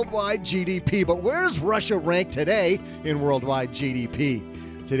in worldwide GDP. But where's Russia ranked today in worldwide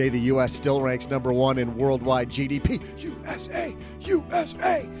GDP? Today, the U.S. still ranks number one in worldwide GDP. USA,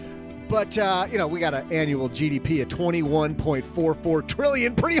 USA. But, we got an annual GDP of $21.44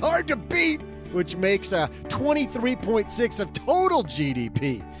 trillion. Pretty hard to beat, which makes 23.6 of total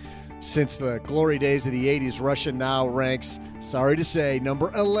GDP. Since the glory days of the 80s, Russia now ranks, sorry to say,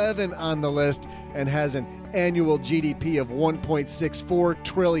 number 11 on the list and has an annual GDP of $1.64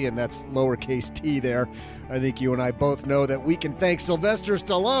 trillion. That's lowercase t there. I think you and I both know that we can thank Sylvester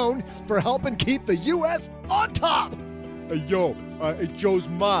Stallone for helping keep the U.S. on top. Hey, Joe's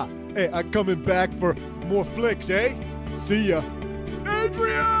ma. Hey, I'm coming back for more flicks, eh? See ya.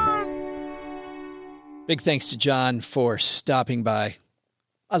 Adrian! Big thanks to John for stopping by.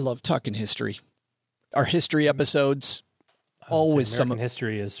 I love talking history. Our history episodes, always American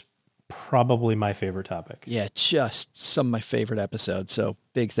history is probably my favorite topic. Yeah, just some of my favorite episodes. So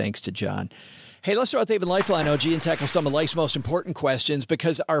big thanks to John. Hey, let's throw out the Haven Lifeline, OG, and tackle some of life's most important questions,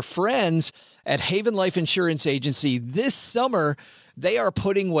 because our friends at Haven Life Insurance Agency this summer, they are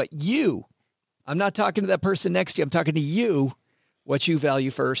putting I'm not talking to that person next to you, I'm talking to you, what you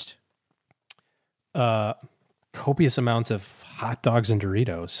value first. Copious amounts of hot dogs and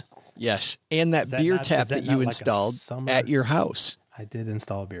Doritos. Yes, and that beer tap that you installed at your house. I did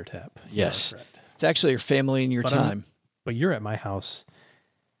install a beer tap. Yes. It's actually your family and your time. But you're at my house,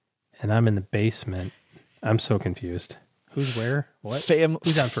 and I'm in the basement. I'm so confused. Who's where? What?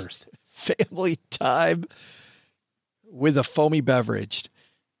 Who's on first? Family time with a foamy beverage.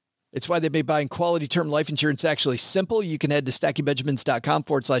 It's why they made buying quality term life insurance actually simple. You can head to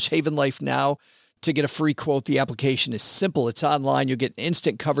stackingbenjamins.com/HavenLife now to get a free quote. The application is simple. It's online. You'll get an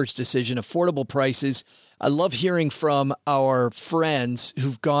instant coverage decision, affordable prices. I love hearing from our friends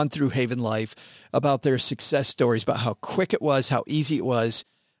who've gone through Haven Life about their success stories, about how quick it was, how easy it was.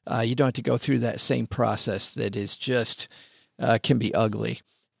 You don't have to go through that same process that is just can be ugly.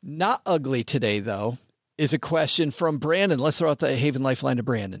 Not ugly today, though, is a question from Brandon. Let's throw out the Haven Lifeline to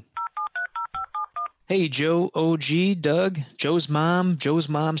Brandon. Hey, Joe, OG, Doug, Joe's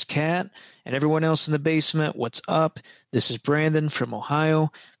mom's cat, and everyone else in the basement, what's up? This is Brandon from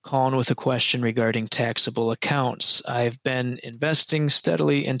Ohio, calling with a question regarding taxable accounts. I've been investing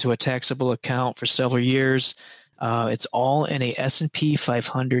steadily into a taxable account for several years. It's all in a S&P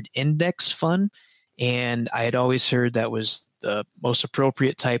 500 index fund, and I had always heard that was the most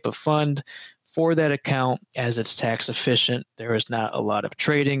appropriate type of fund for that account as it's tax efficient. There is not a lot of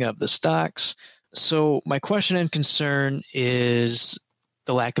trading of the stocks. So my question and concern is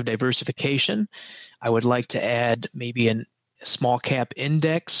the lack of diversification. I would like to add maybe a small cap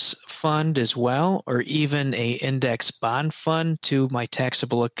index fund as well, or even a index bond fund to my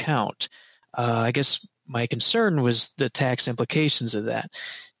taxable account. I guess my concern was the tax implications of that.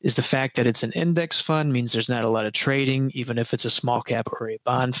 Is the fact that it's an index fund means there's not a lot of trading, even if it's a small cap or a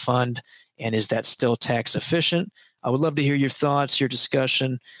bond fund, and is that still tax efficient? I would love to hear your thoughts, your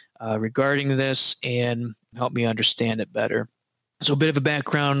discussion regarding this, and help me understand it better. So a bit of a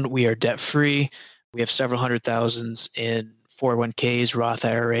background, we are debt-free. We have several hundred thousands in 401ks, Roth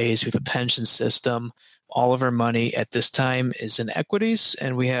IRAs. We have a pension system. All of our money at this time is in equities,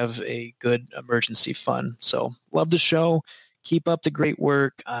 and we have a good emergency fund. So love the show. Keep up the great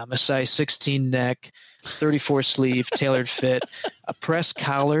work. I'm a size 16 neck, 34 sleeve, tailored fit, a press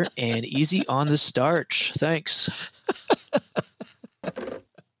collar, and easy on the starch. Thanks.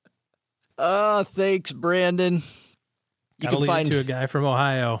 Thanks, Brandon. You can find to a guy from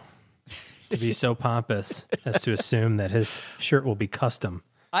Ohio to be so pompous as to assume that his shirt will be custom.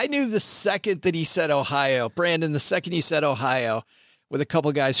 I knew the second that he said Ohio, Brandon, the second you said Ohio with a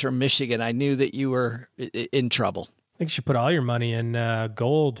couple guys from Michigan, I knew that you were in trouble. I think you should put all your money in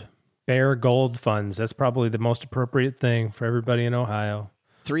gold, bare gold funds. That's probably the most appropriate thing for everybody in Ohio.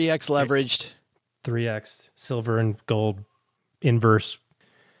 3X leveraged. 3X, silver and gold, inverse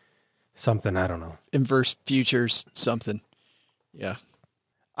something, I don't know. Inverse futures, something. Yeah.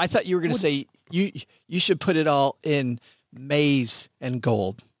 I thought you were going to say you should put it all in maize and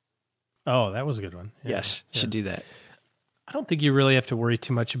gold. Oh, that was a good one. Yeah. Yes, should do that. I don't think you really have to worry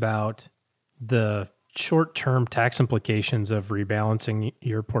too much about the short-term tax implications of rebalancing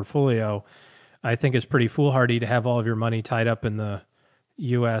your portfolio, I think it's pretty foolhardy to have all of your money tied up in the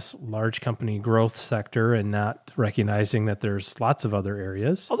U.S. large company growth sector and not recognizing that there's lots of other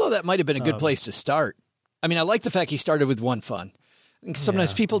areas. Although that might have been a good place to start. I mean, I like the fact he started with one fund. I think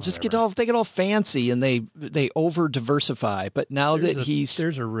sometimes people just get all fancy and they over diversify. But now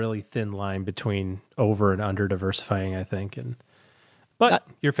there's a really thin line between over and under diversifying, I think. But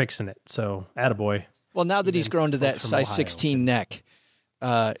you're fixing it. So attaboy. Well, now that he's grown to that size 16 neck,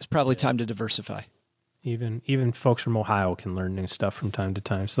 it's probably time to diversify. Even folks from Ohio can learn new stuff from time to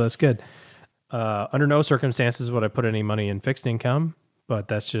time. So that's good. Under no circumstances would I put any money in fixed income, but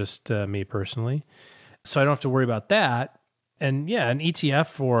that's just me personally. So I don't have to worry about that. And yeah, an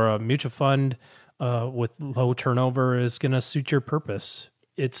ETF or a mutual fund with low turnover is going to suit your purpose.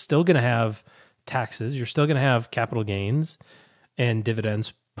 It's still going to have taxes. You're still going to have capital gains and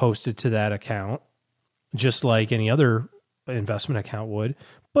dividends posted to that account, just like any other investment account would.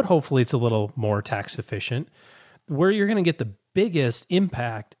 But hopefully it's a little more tax efficient. Where you're going to get the biggest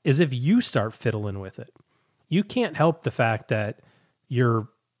impact is if you start fiddling with it. You can't help the fact that your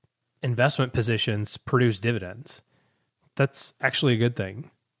investment positions produce dividends. That's actually a good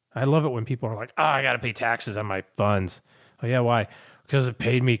thing. I love it when people are like, I got to pay taxes on my funds. Oh, yeah, why? Because it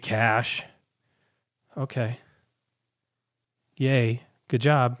paid me cash. Okay. Yay. Good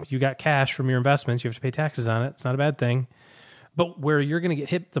job. You got cash from your investments. You have to pay taxes on it. It's not a bad thing. But where you're going to get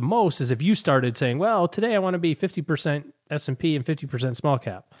hit the most is if you started saying, well, today I want to be 50% S&P and 50% small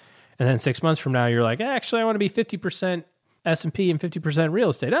cap. And then 6 months from now, you're like, actually, I want to be 50% S&P and 50% real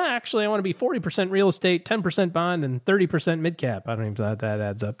estate. Actually, I want to be 40% real estate, 10% bond, and 30% mid-cap. I don't even know if that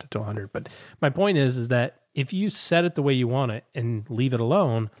adds up to 100. But my point is that if you set it the way you want it and leave it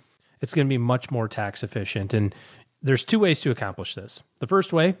alone, it's going to be much more tax efficient. And there's two ways to accomplish this. The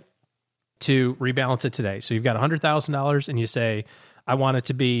first way, to rebalance it today. So you've got $100,000 and you say, I want it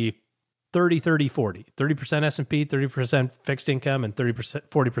to be 30, 30, 40. 30% S&P, 30% fixed income, and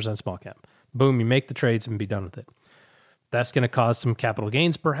 40% small cap. Boom, you make the trades and be done with it. That's going to cause some capital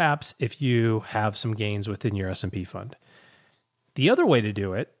gains, perhaps, if you have some gains within your S&P fund. The other way to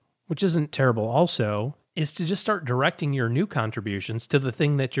do it, which isn't terrible also, is to just start directing your new contributions to the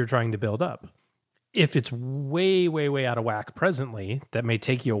thing that you're trying to build up. If it's way, way, way out of whack presently, that may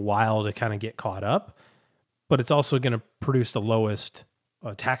take you a while to kind of get caught up, but it's also going to produce the lowest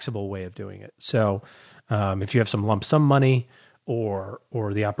taxable way of doing it. So if you have some lump sum money, or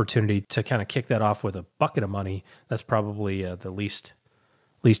the opportunity to kind of kick that off with a bucket of money, that's probably the least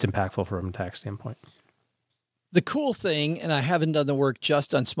impactful from a tax standpoint. The cool thing, and I haven't done the work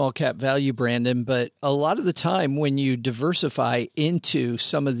just on small cap value, Brandon, but a lot of the time when you diversify into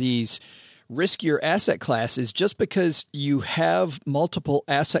some of these riskier asset classes, just because you have multiple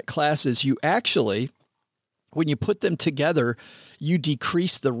asset classes, you actually, when you put them together, you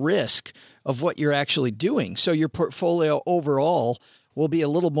decrease the risk of what you're actually doing. So your portfolio overall will be a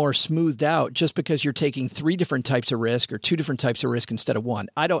little more smoothed out just because you're taking 3 different types of risk or 2 different types of risk instead of 1.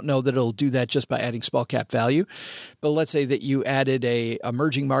 I don't know that it'll do that just by adding small cap value, but let's say that you added a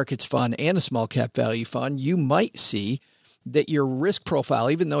emerging markets fund and a small cap value fund, you might see that your risk profile,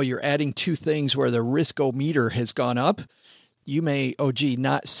 even though you're adding 2 things where the risk-o-meter has gone up, you may,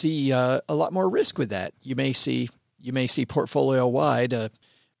 not see a lot more risk with that. You may see portfolio-wide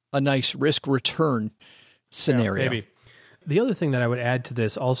a nice risk-return scenario. Yeah, maybe. The other thing that I would add to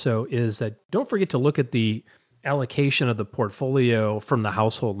this also is that don't forget to look at the allocation of the portfolio from the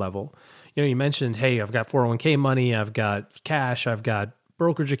household level. You know, you mentioned, hey, I've got 401k money, I've got cash, I've got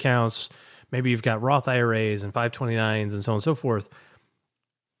brokerage accounts, maybe you've got Roth IRAs and 529s and so on and so forth.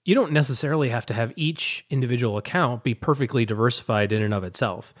 You don't necessarily have to have each individual account be perfectly diversified in and of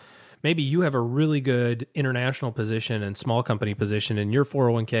itself. Maybe you have a really good international position and small company position in your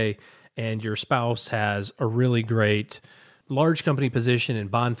 401k, and your spouse has a really great large company position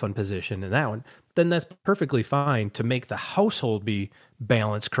and bond fund position in that one. Then that's perfectly fine to make the household be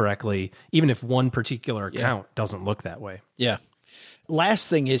balanced correctly, even if one particular account doesn't look that way. Yeah. Last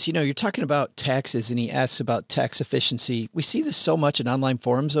thing is, you're talking about taxes, and he asks about tax efficiency. We see this so much in online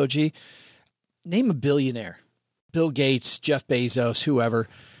forums, OG. Name a billionaire. Bill Gates, Jeff Bezos, whoever.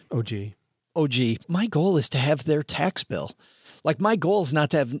 OG. My goal is to have their tax bill. Like, my goal is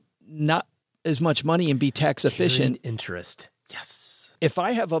not to have not as much money and be tax efficient. Carried interest. Yes. If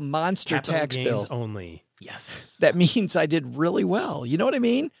I have a monster Capital tax gains bill only. Yes. That means I did really well. You know what I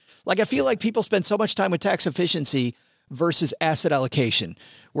mean? Like, I feel like people spend so much time with tax efficiency, versus asset allocation.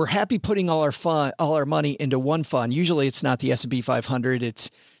 We're happy putting all our money into one fund. Usually it's not the S&P 500. It's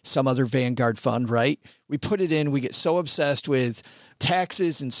some other Vanguard fund, right? We put it in, we get so obsessed with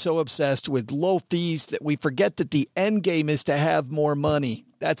taxes and so obsessed with low fees that we forget that the end game is to have more money.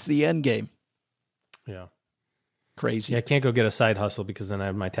 That's the end game. Yeah. Crazy. Yeah, I can't go get a side hustle because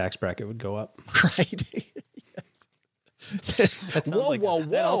then my tax bracket would go up. Right. Whoa.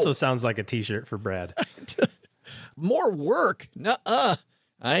 That also sounds like a t-shirt for Brad. More work. Nuh-uh.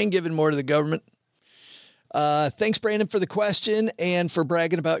 I ain't giving more to the government. Thanks, Brandon, for the question and for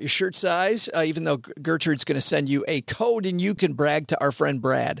bragging about your shirt size. Even though Gertrude's going to send you a code and you can brag to our friend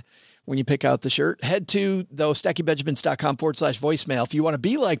Brad when you pick out the shirt. Head to stackingbenjamins.com/voicemail if you want to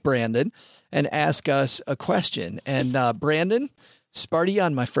be like Brandon and ask us a question. And Brandon, Sparty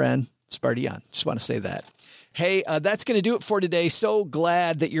on, my friend. Sparty on. Just want to say that. Hey, that's going to do it for today. So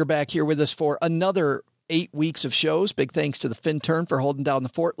glad that you're back here with us for another 8 weeks of shows. Big thanks to the FinTurn for holding down the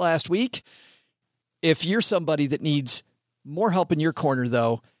fort last week. If you're somebody that needs more help in your corner,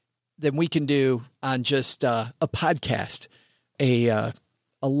 though, than we can do on just a podcast, a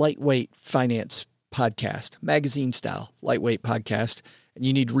lightweight finance podcast, magazine style lightweight podcast, and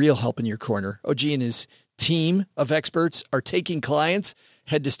you need real help in your corner, OG and his team of experts are taking clients.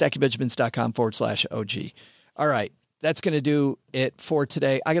 Head to stackingbenjamins.com/OG. All right. That's going to do it for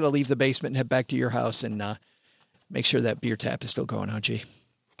today. I got to leave the basement and head back to your house and make sure that beer tap is still going, OG.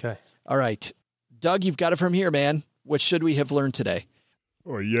 Okay. All right. Doug, you've got it from here, man. What should we have learned today?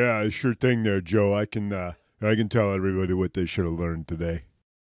 Oh, yeah, sure thing there, Joe. I can tell everybody what they should have learned today.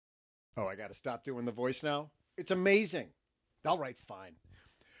 Oh, I got to stop doing the voice now? It's amazing. All right, fine.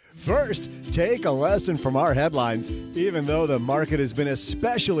 First, take a lesson from our headlines. Even though the market has been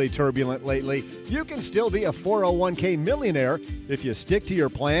especially turbulent lately, you can still be a 401k millionaire if you stick to your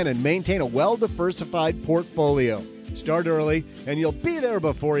plan and maintain a well-diversified portfolio. Start early, and you'll be there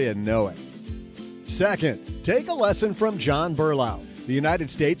before you know it. Second, take a lesson from John Berlau. The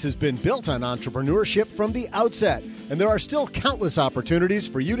United States has been built on entrepreneurship from the outset, and there are still countless opportunities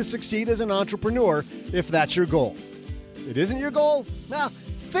for you to succeed as an entrepreneur if that's your goal. It isn't your goal? Well,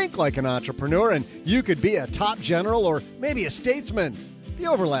 think like an entrepreneur, and you could be a top general or maybe a statesman. The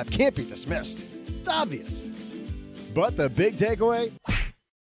overlap can't be dismissed. It's obvious. But the big takeaway?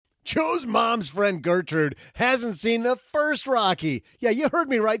 Joe's mom's friend Gertrude hasn't seen the first Rocky. Yeah, you heard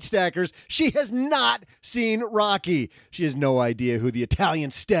me right, Stackers. She has not seen Rocky. She has no idea who the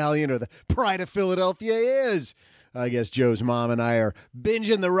Italian stallion or the Pride of Philadelphia is. I guess Joe's mom and I are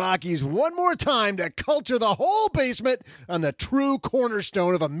binging the Rockies one more time to culture the whole basement on the true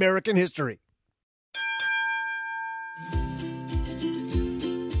cornerstone of American history.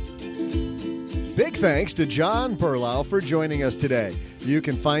 Big thanks to John Berlau for joining us today. You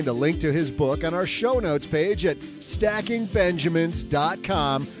can find a link to his book on our show notes page at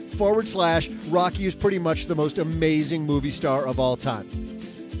stackingbenjamins.com/Rocky is pretty much the most amazing movie star of all time.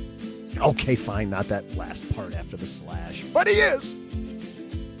 Okay, fine, not that last part after the slash, but he is!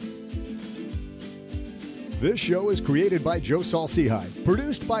 This show is created by Joe Saul-Sehy,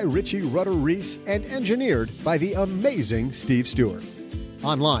 produced by Richie Rutter-Reese, and engineered by the amazing Steve Stewart.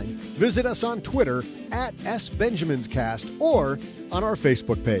 Online, visit us on Twitter at SBenjaminsCast or on our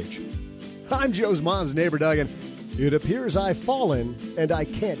Facebook page. I'm Joe's mom's neighbor, Doug, and it appears I've fallen and I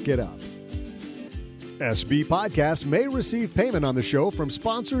can't get up. SB Podcasts may receive payment on the show from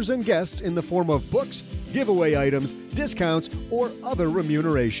sponsors and guests in the form of books, giveaway items, discounts, or other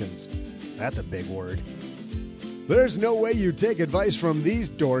remunerations. That's a big word. There's no way you take advice from these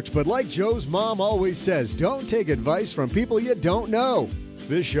dorks, but like Joe's mom always says, don't take advice from people you don't know.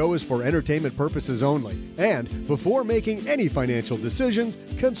 This show is for entertainment purposes only, and before making any financial decisions,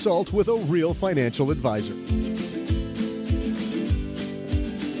 consult with a real financial advisor.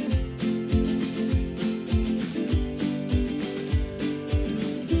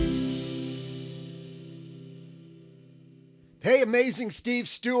 Hey, amazing Steve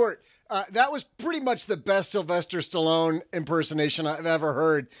Stewart. That was pretty much the best Sylvester Stallone impersonation I've ever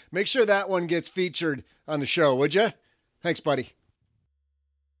heard. Make sure that one gets featured on the show, would you? Thanks, buddy.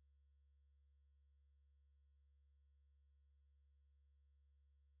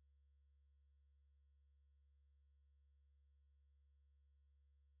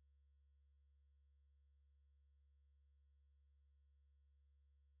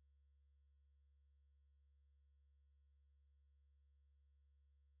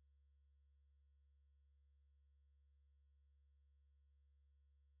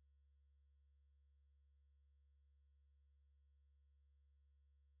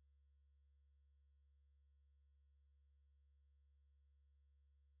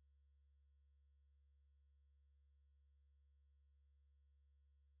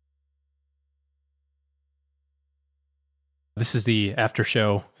 This is the after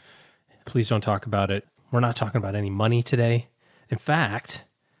show. Please don't talk about it. We're not talking about any money today. In fact,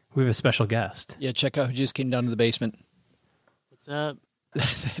 we have a special guest. Yeah, check out who just came down to the basement. What's up?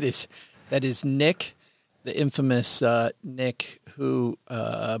 that is Nick, the infamous Nick, who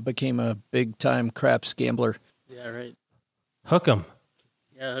became a big-time craps gambler. Yeah, right. Hook 'em.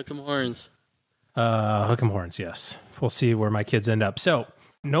 Yeah, hook 'em horns. Hook 'em horns, yes. We'll see where my kids end up. So,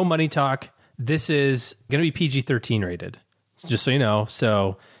 no money talk. This is going to be PG-13 rated, just so you know.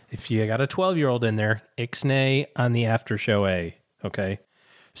 So, if you got a 12-year-old in there, ixnay on the after show A, okay?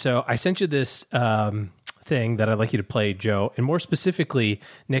 So, I sent you this thing that I'd like you to play, Joe. And more specifically,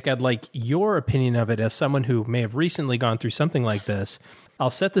 Nick, I'd like your opinion of it as someone who may have recently gone through something like this. I'll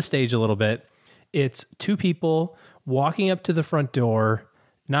set the stage a little bit. It's two people walking up to the front door,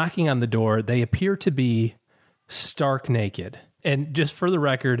 knocking on the door. They appear to be stark naked. And just for the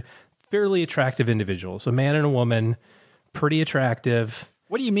record, fairly attractive individuals. A man and a woman, pretty attractive.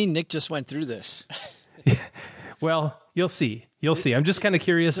 What do you mean Nick just went through this? Well, you'll see. You'll see. I'm just kind of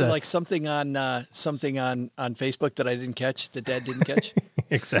curious. Is it like something on Facebook that I didn't catch, that Dad didn't catch?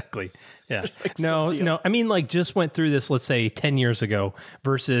 Exactly. Yeah. No. I mean, like, just went through this, let's say 10 years ago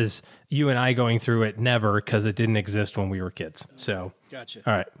versus you and I going through it never, because it didn't exist when we were kids. So, gotcha.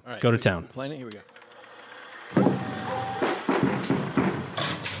 All right. Go to town. Playing it. Here we go.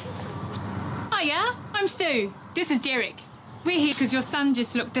 Hiya, I'm Sue. This is Derek. We're here because your son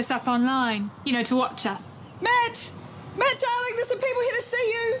just looked us up online, to watch us. Matt, darling, there's some people here to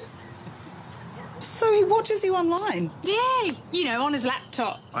see you. So he watches you online? Yeah, on his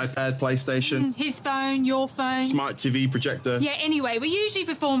laptop. iPad, PlayStation. His phone, your phone. Smart TV, projector. Yeah, anyway, we usually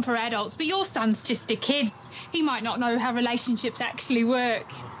perform for adults, but your son's just a kid. He might not know how relationships actually work.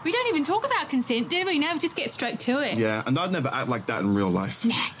 We don't even talk about consent, do we? No, we just get straight to it. Yeah, and I'd never act like that in real life.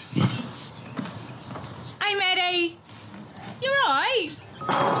 Nah. Hey, Maddie. You right?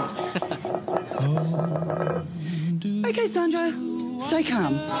 Okay, Sandro, stay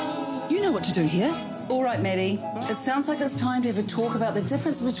calm. You know what to do here. All right, Maddie. It sounds like it's time to have a talk about the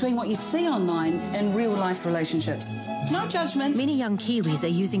difference between what you see online and real-life relationships. No judgment. Many young Kiwis are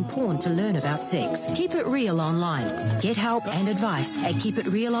using porn to learn about sex. Keep it real online. Get help and advice at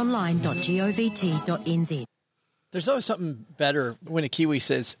keepitrealonline.govt.nz. There's always something better when a Kiwi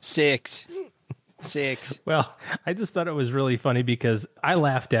says sex. Well, I just thought it was really funny because I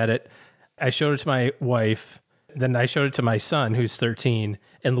laughed at it. I showed it to my wife. Then I showed it to my son, who's 13,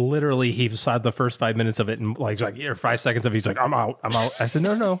 and literally he saw the first 5 minutes of it, and like 5 seconds of it, he's like, I'm out. I said,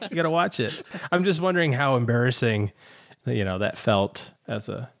 no, you got to watch it. I'm just wondering how embarrassing, that felt as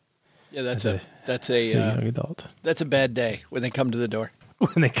a that's a young adult. That's a bad day when they come to the door.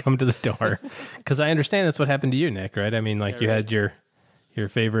 When they come to the door, because I understand that's what happened to you, Nick. Right? I mean, you had your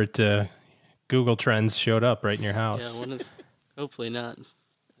favorite Google Trends showed up right in your house. Yeah, hopefully not.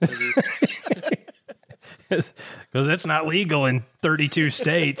 Because it's not legal in 32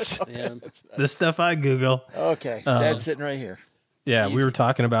 states. Yeah. The stuff I Google. Okay, that's sitting right here. Yeah, Easy. We were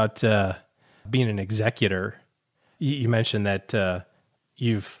talking about being an executor. You mentioned that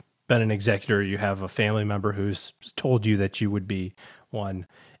you've been an executor. You have a family member who's told you that you would be one.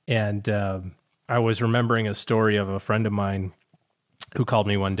 And I was remembering a story of a friend of mine who called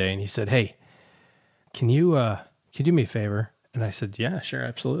me one day, and he said, "Hey, can you do me a favor?" And I said, "Yeah, sure,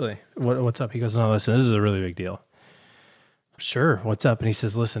 absolutely. What's up?" He goes, "No, listen, this is a really big deal." "Sure, what's up?" And he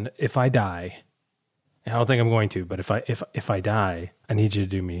says, "Listen, if I die, and I don't think I'm going to, but if I die, I need you to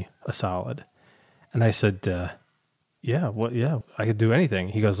do me a solid." And I said, "Yeah, I could do anything."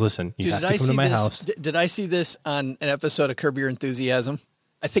 He goes, "Listen, you have to come to my house." Did I see this on an episode of Curb Your Enthusiasm?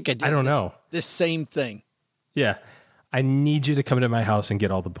 I think I did. I don't know. This same thing. Yeah, I need you to come to my house and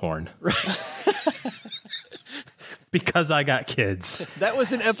get all the porn. Because I got kids. That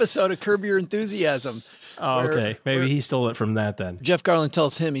was an episode of Curb Your Enthusiasm. Oh, okay. Maybe he stole it from that then. Jeff Garland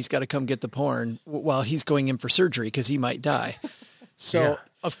tells him he's got to come get the porn while he's going in for surgery because he might die. So,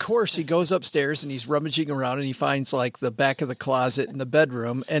 Of course, he goes upstairs and he's rummaging around and he finds like the back of the closet in the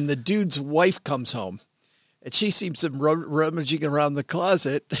bedroom, and the dude's wife comes home. And she sees him rummaging around the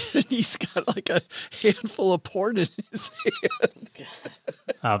closet, and he's got like a handful of porn in his hand.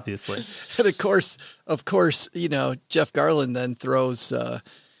 Obviously. And of course, Jeff Garland then throws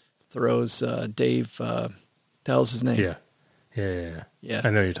Dave, tells his name. Yeah. I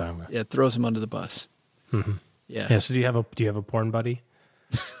know you're talking about. Yeah, throws him under the bus. Mm-hmm. Yeah. So do you have a porn buddy?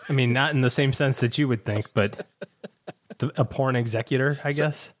 I mean, not in the same sense that you would think, but a porn executor, I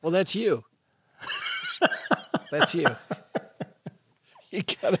guess. Well, that's you. That's you. You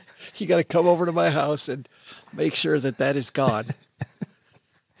gotta come over to my house and make sure that is gone.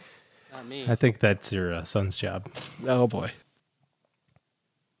 Not me. I think that's your son's job. Oh boy.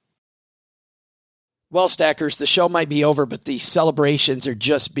 Well, Stackers, the show might be over, but the celebrations are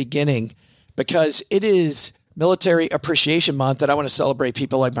just beginning because it is Military Appreciation Month, and I want to celebrate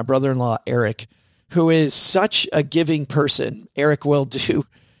people like my brother-in-law, Eric, who is such a giving person. Eric will do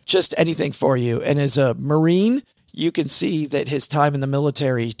just anything for you. And as a Marine, you can see that his time in the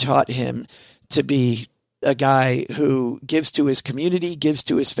military taught him to be a guy who gives to his community, gives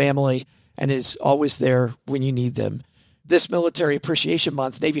to his family, and is always there when you need them. This Military Appreciation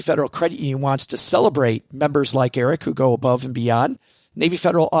Month, Navy Federal Credit Union wants to celebrate members like Eric who go above and beyond. Navy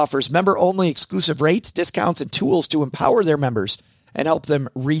Federal offers member-only exclusive rates, discounts, and tools to empower their members and help them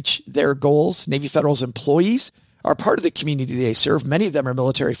reach their goals. Navy Federal's employees are part of the community they serve. Many of them are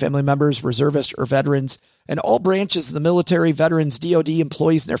military family members, reservists, or veterans, and all branches of the military, veterans, DoD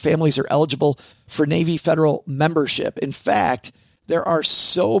employees, and their families are eligible for Navy Federal membership. In fact, there are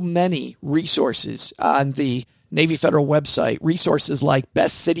so many resources on the Navy Federal website, resources like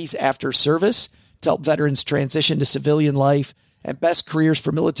Best Cities After Service to help veterans transition to civilian life, and Best Careers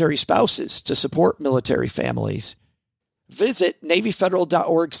for Military Spouses to support military families. Visit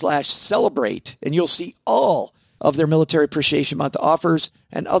NavyFederal.org/celebrate, and you'll see all of their Military Appreciation Month offers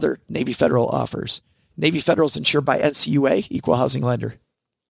and other Navy Federal offers. Navy Federal is insured by NCUA, Equal Housing Lender.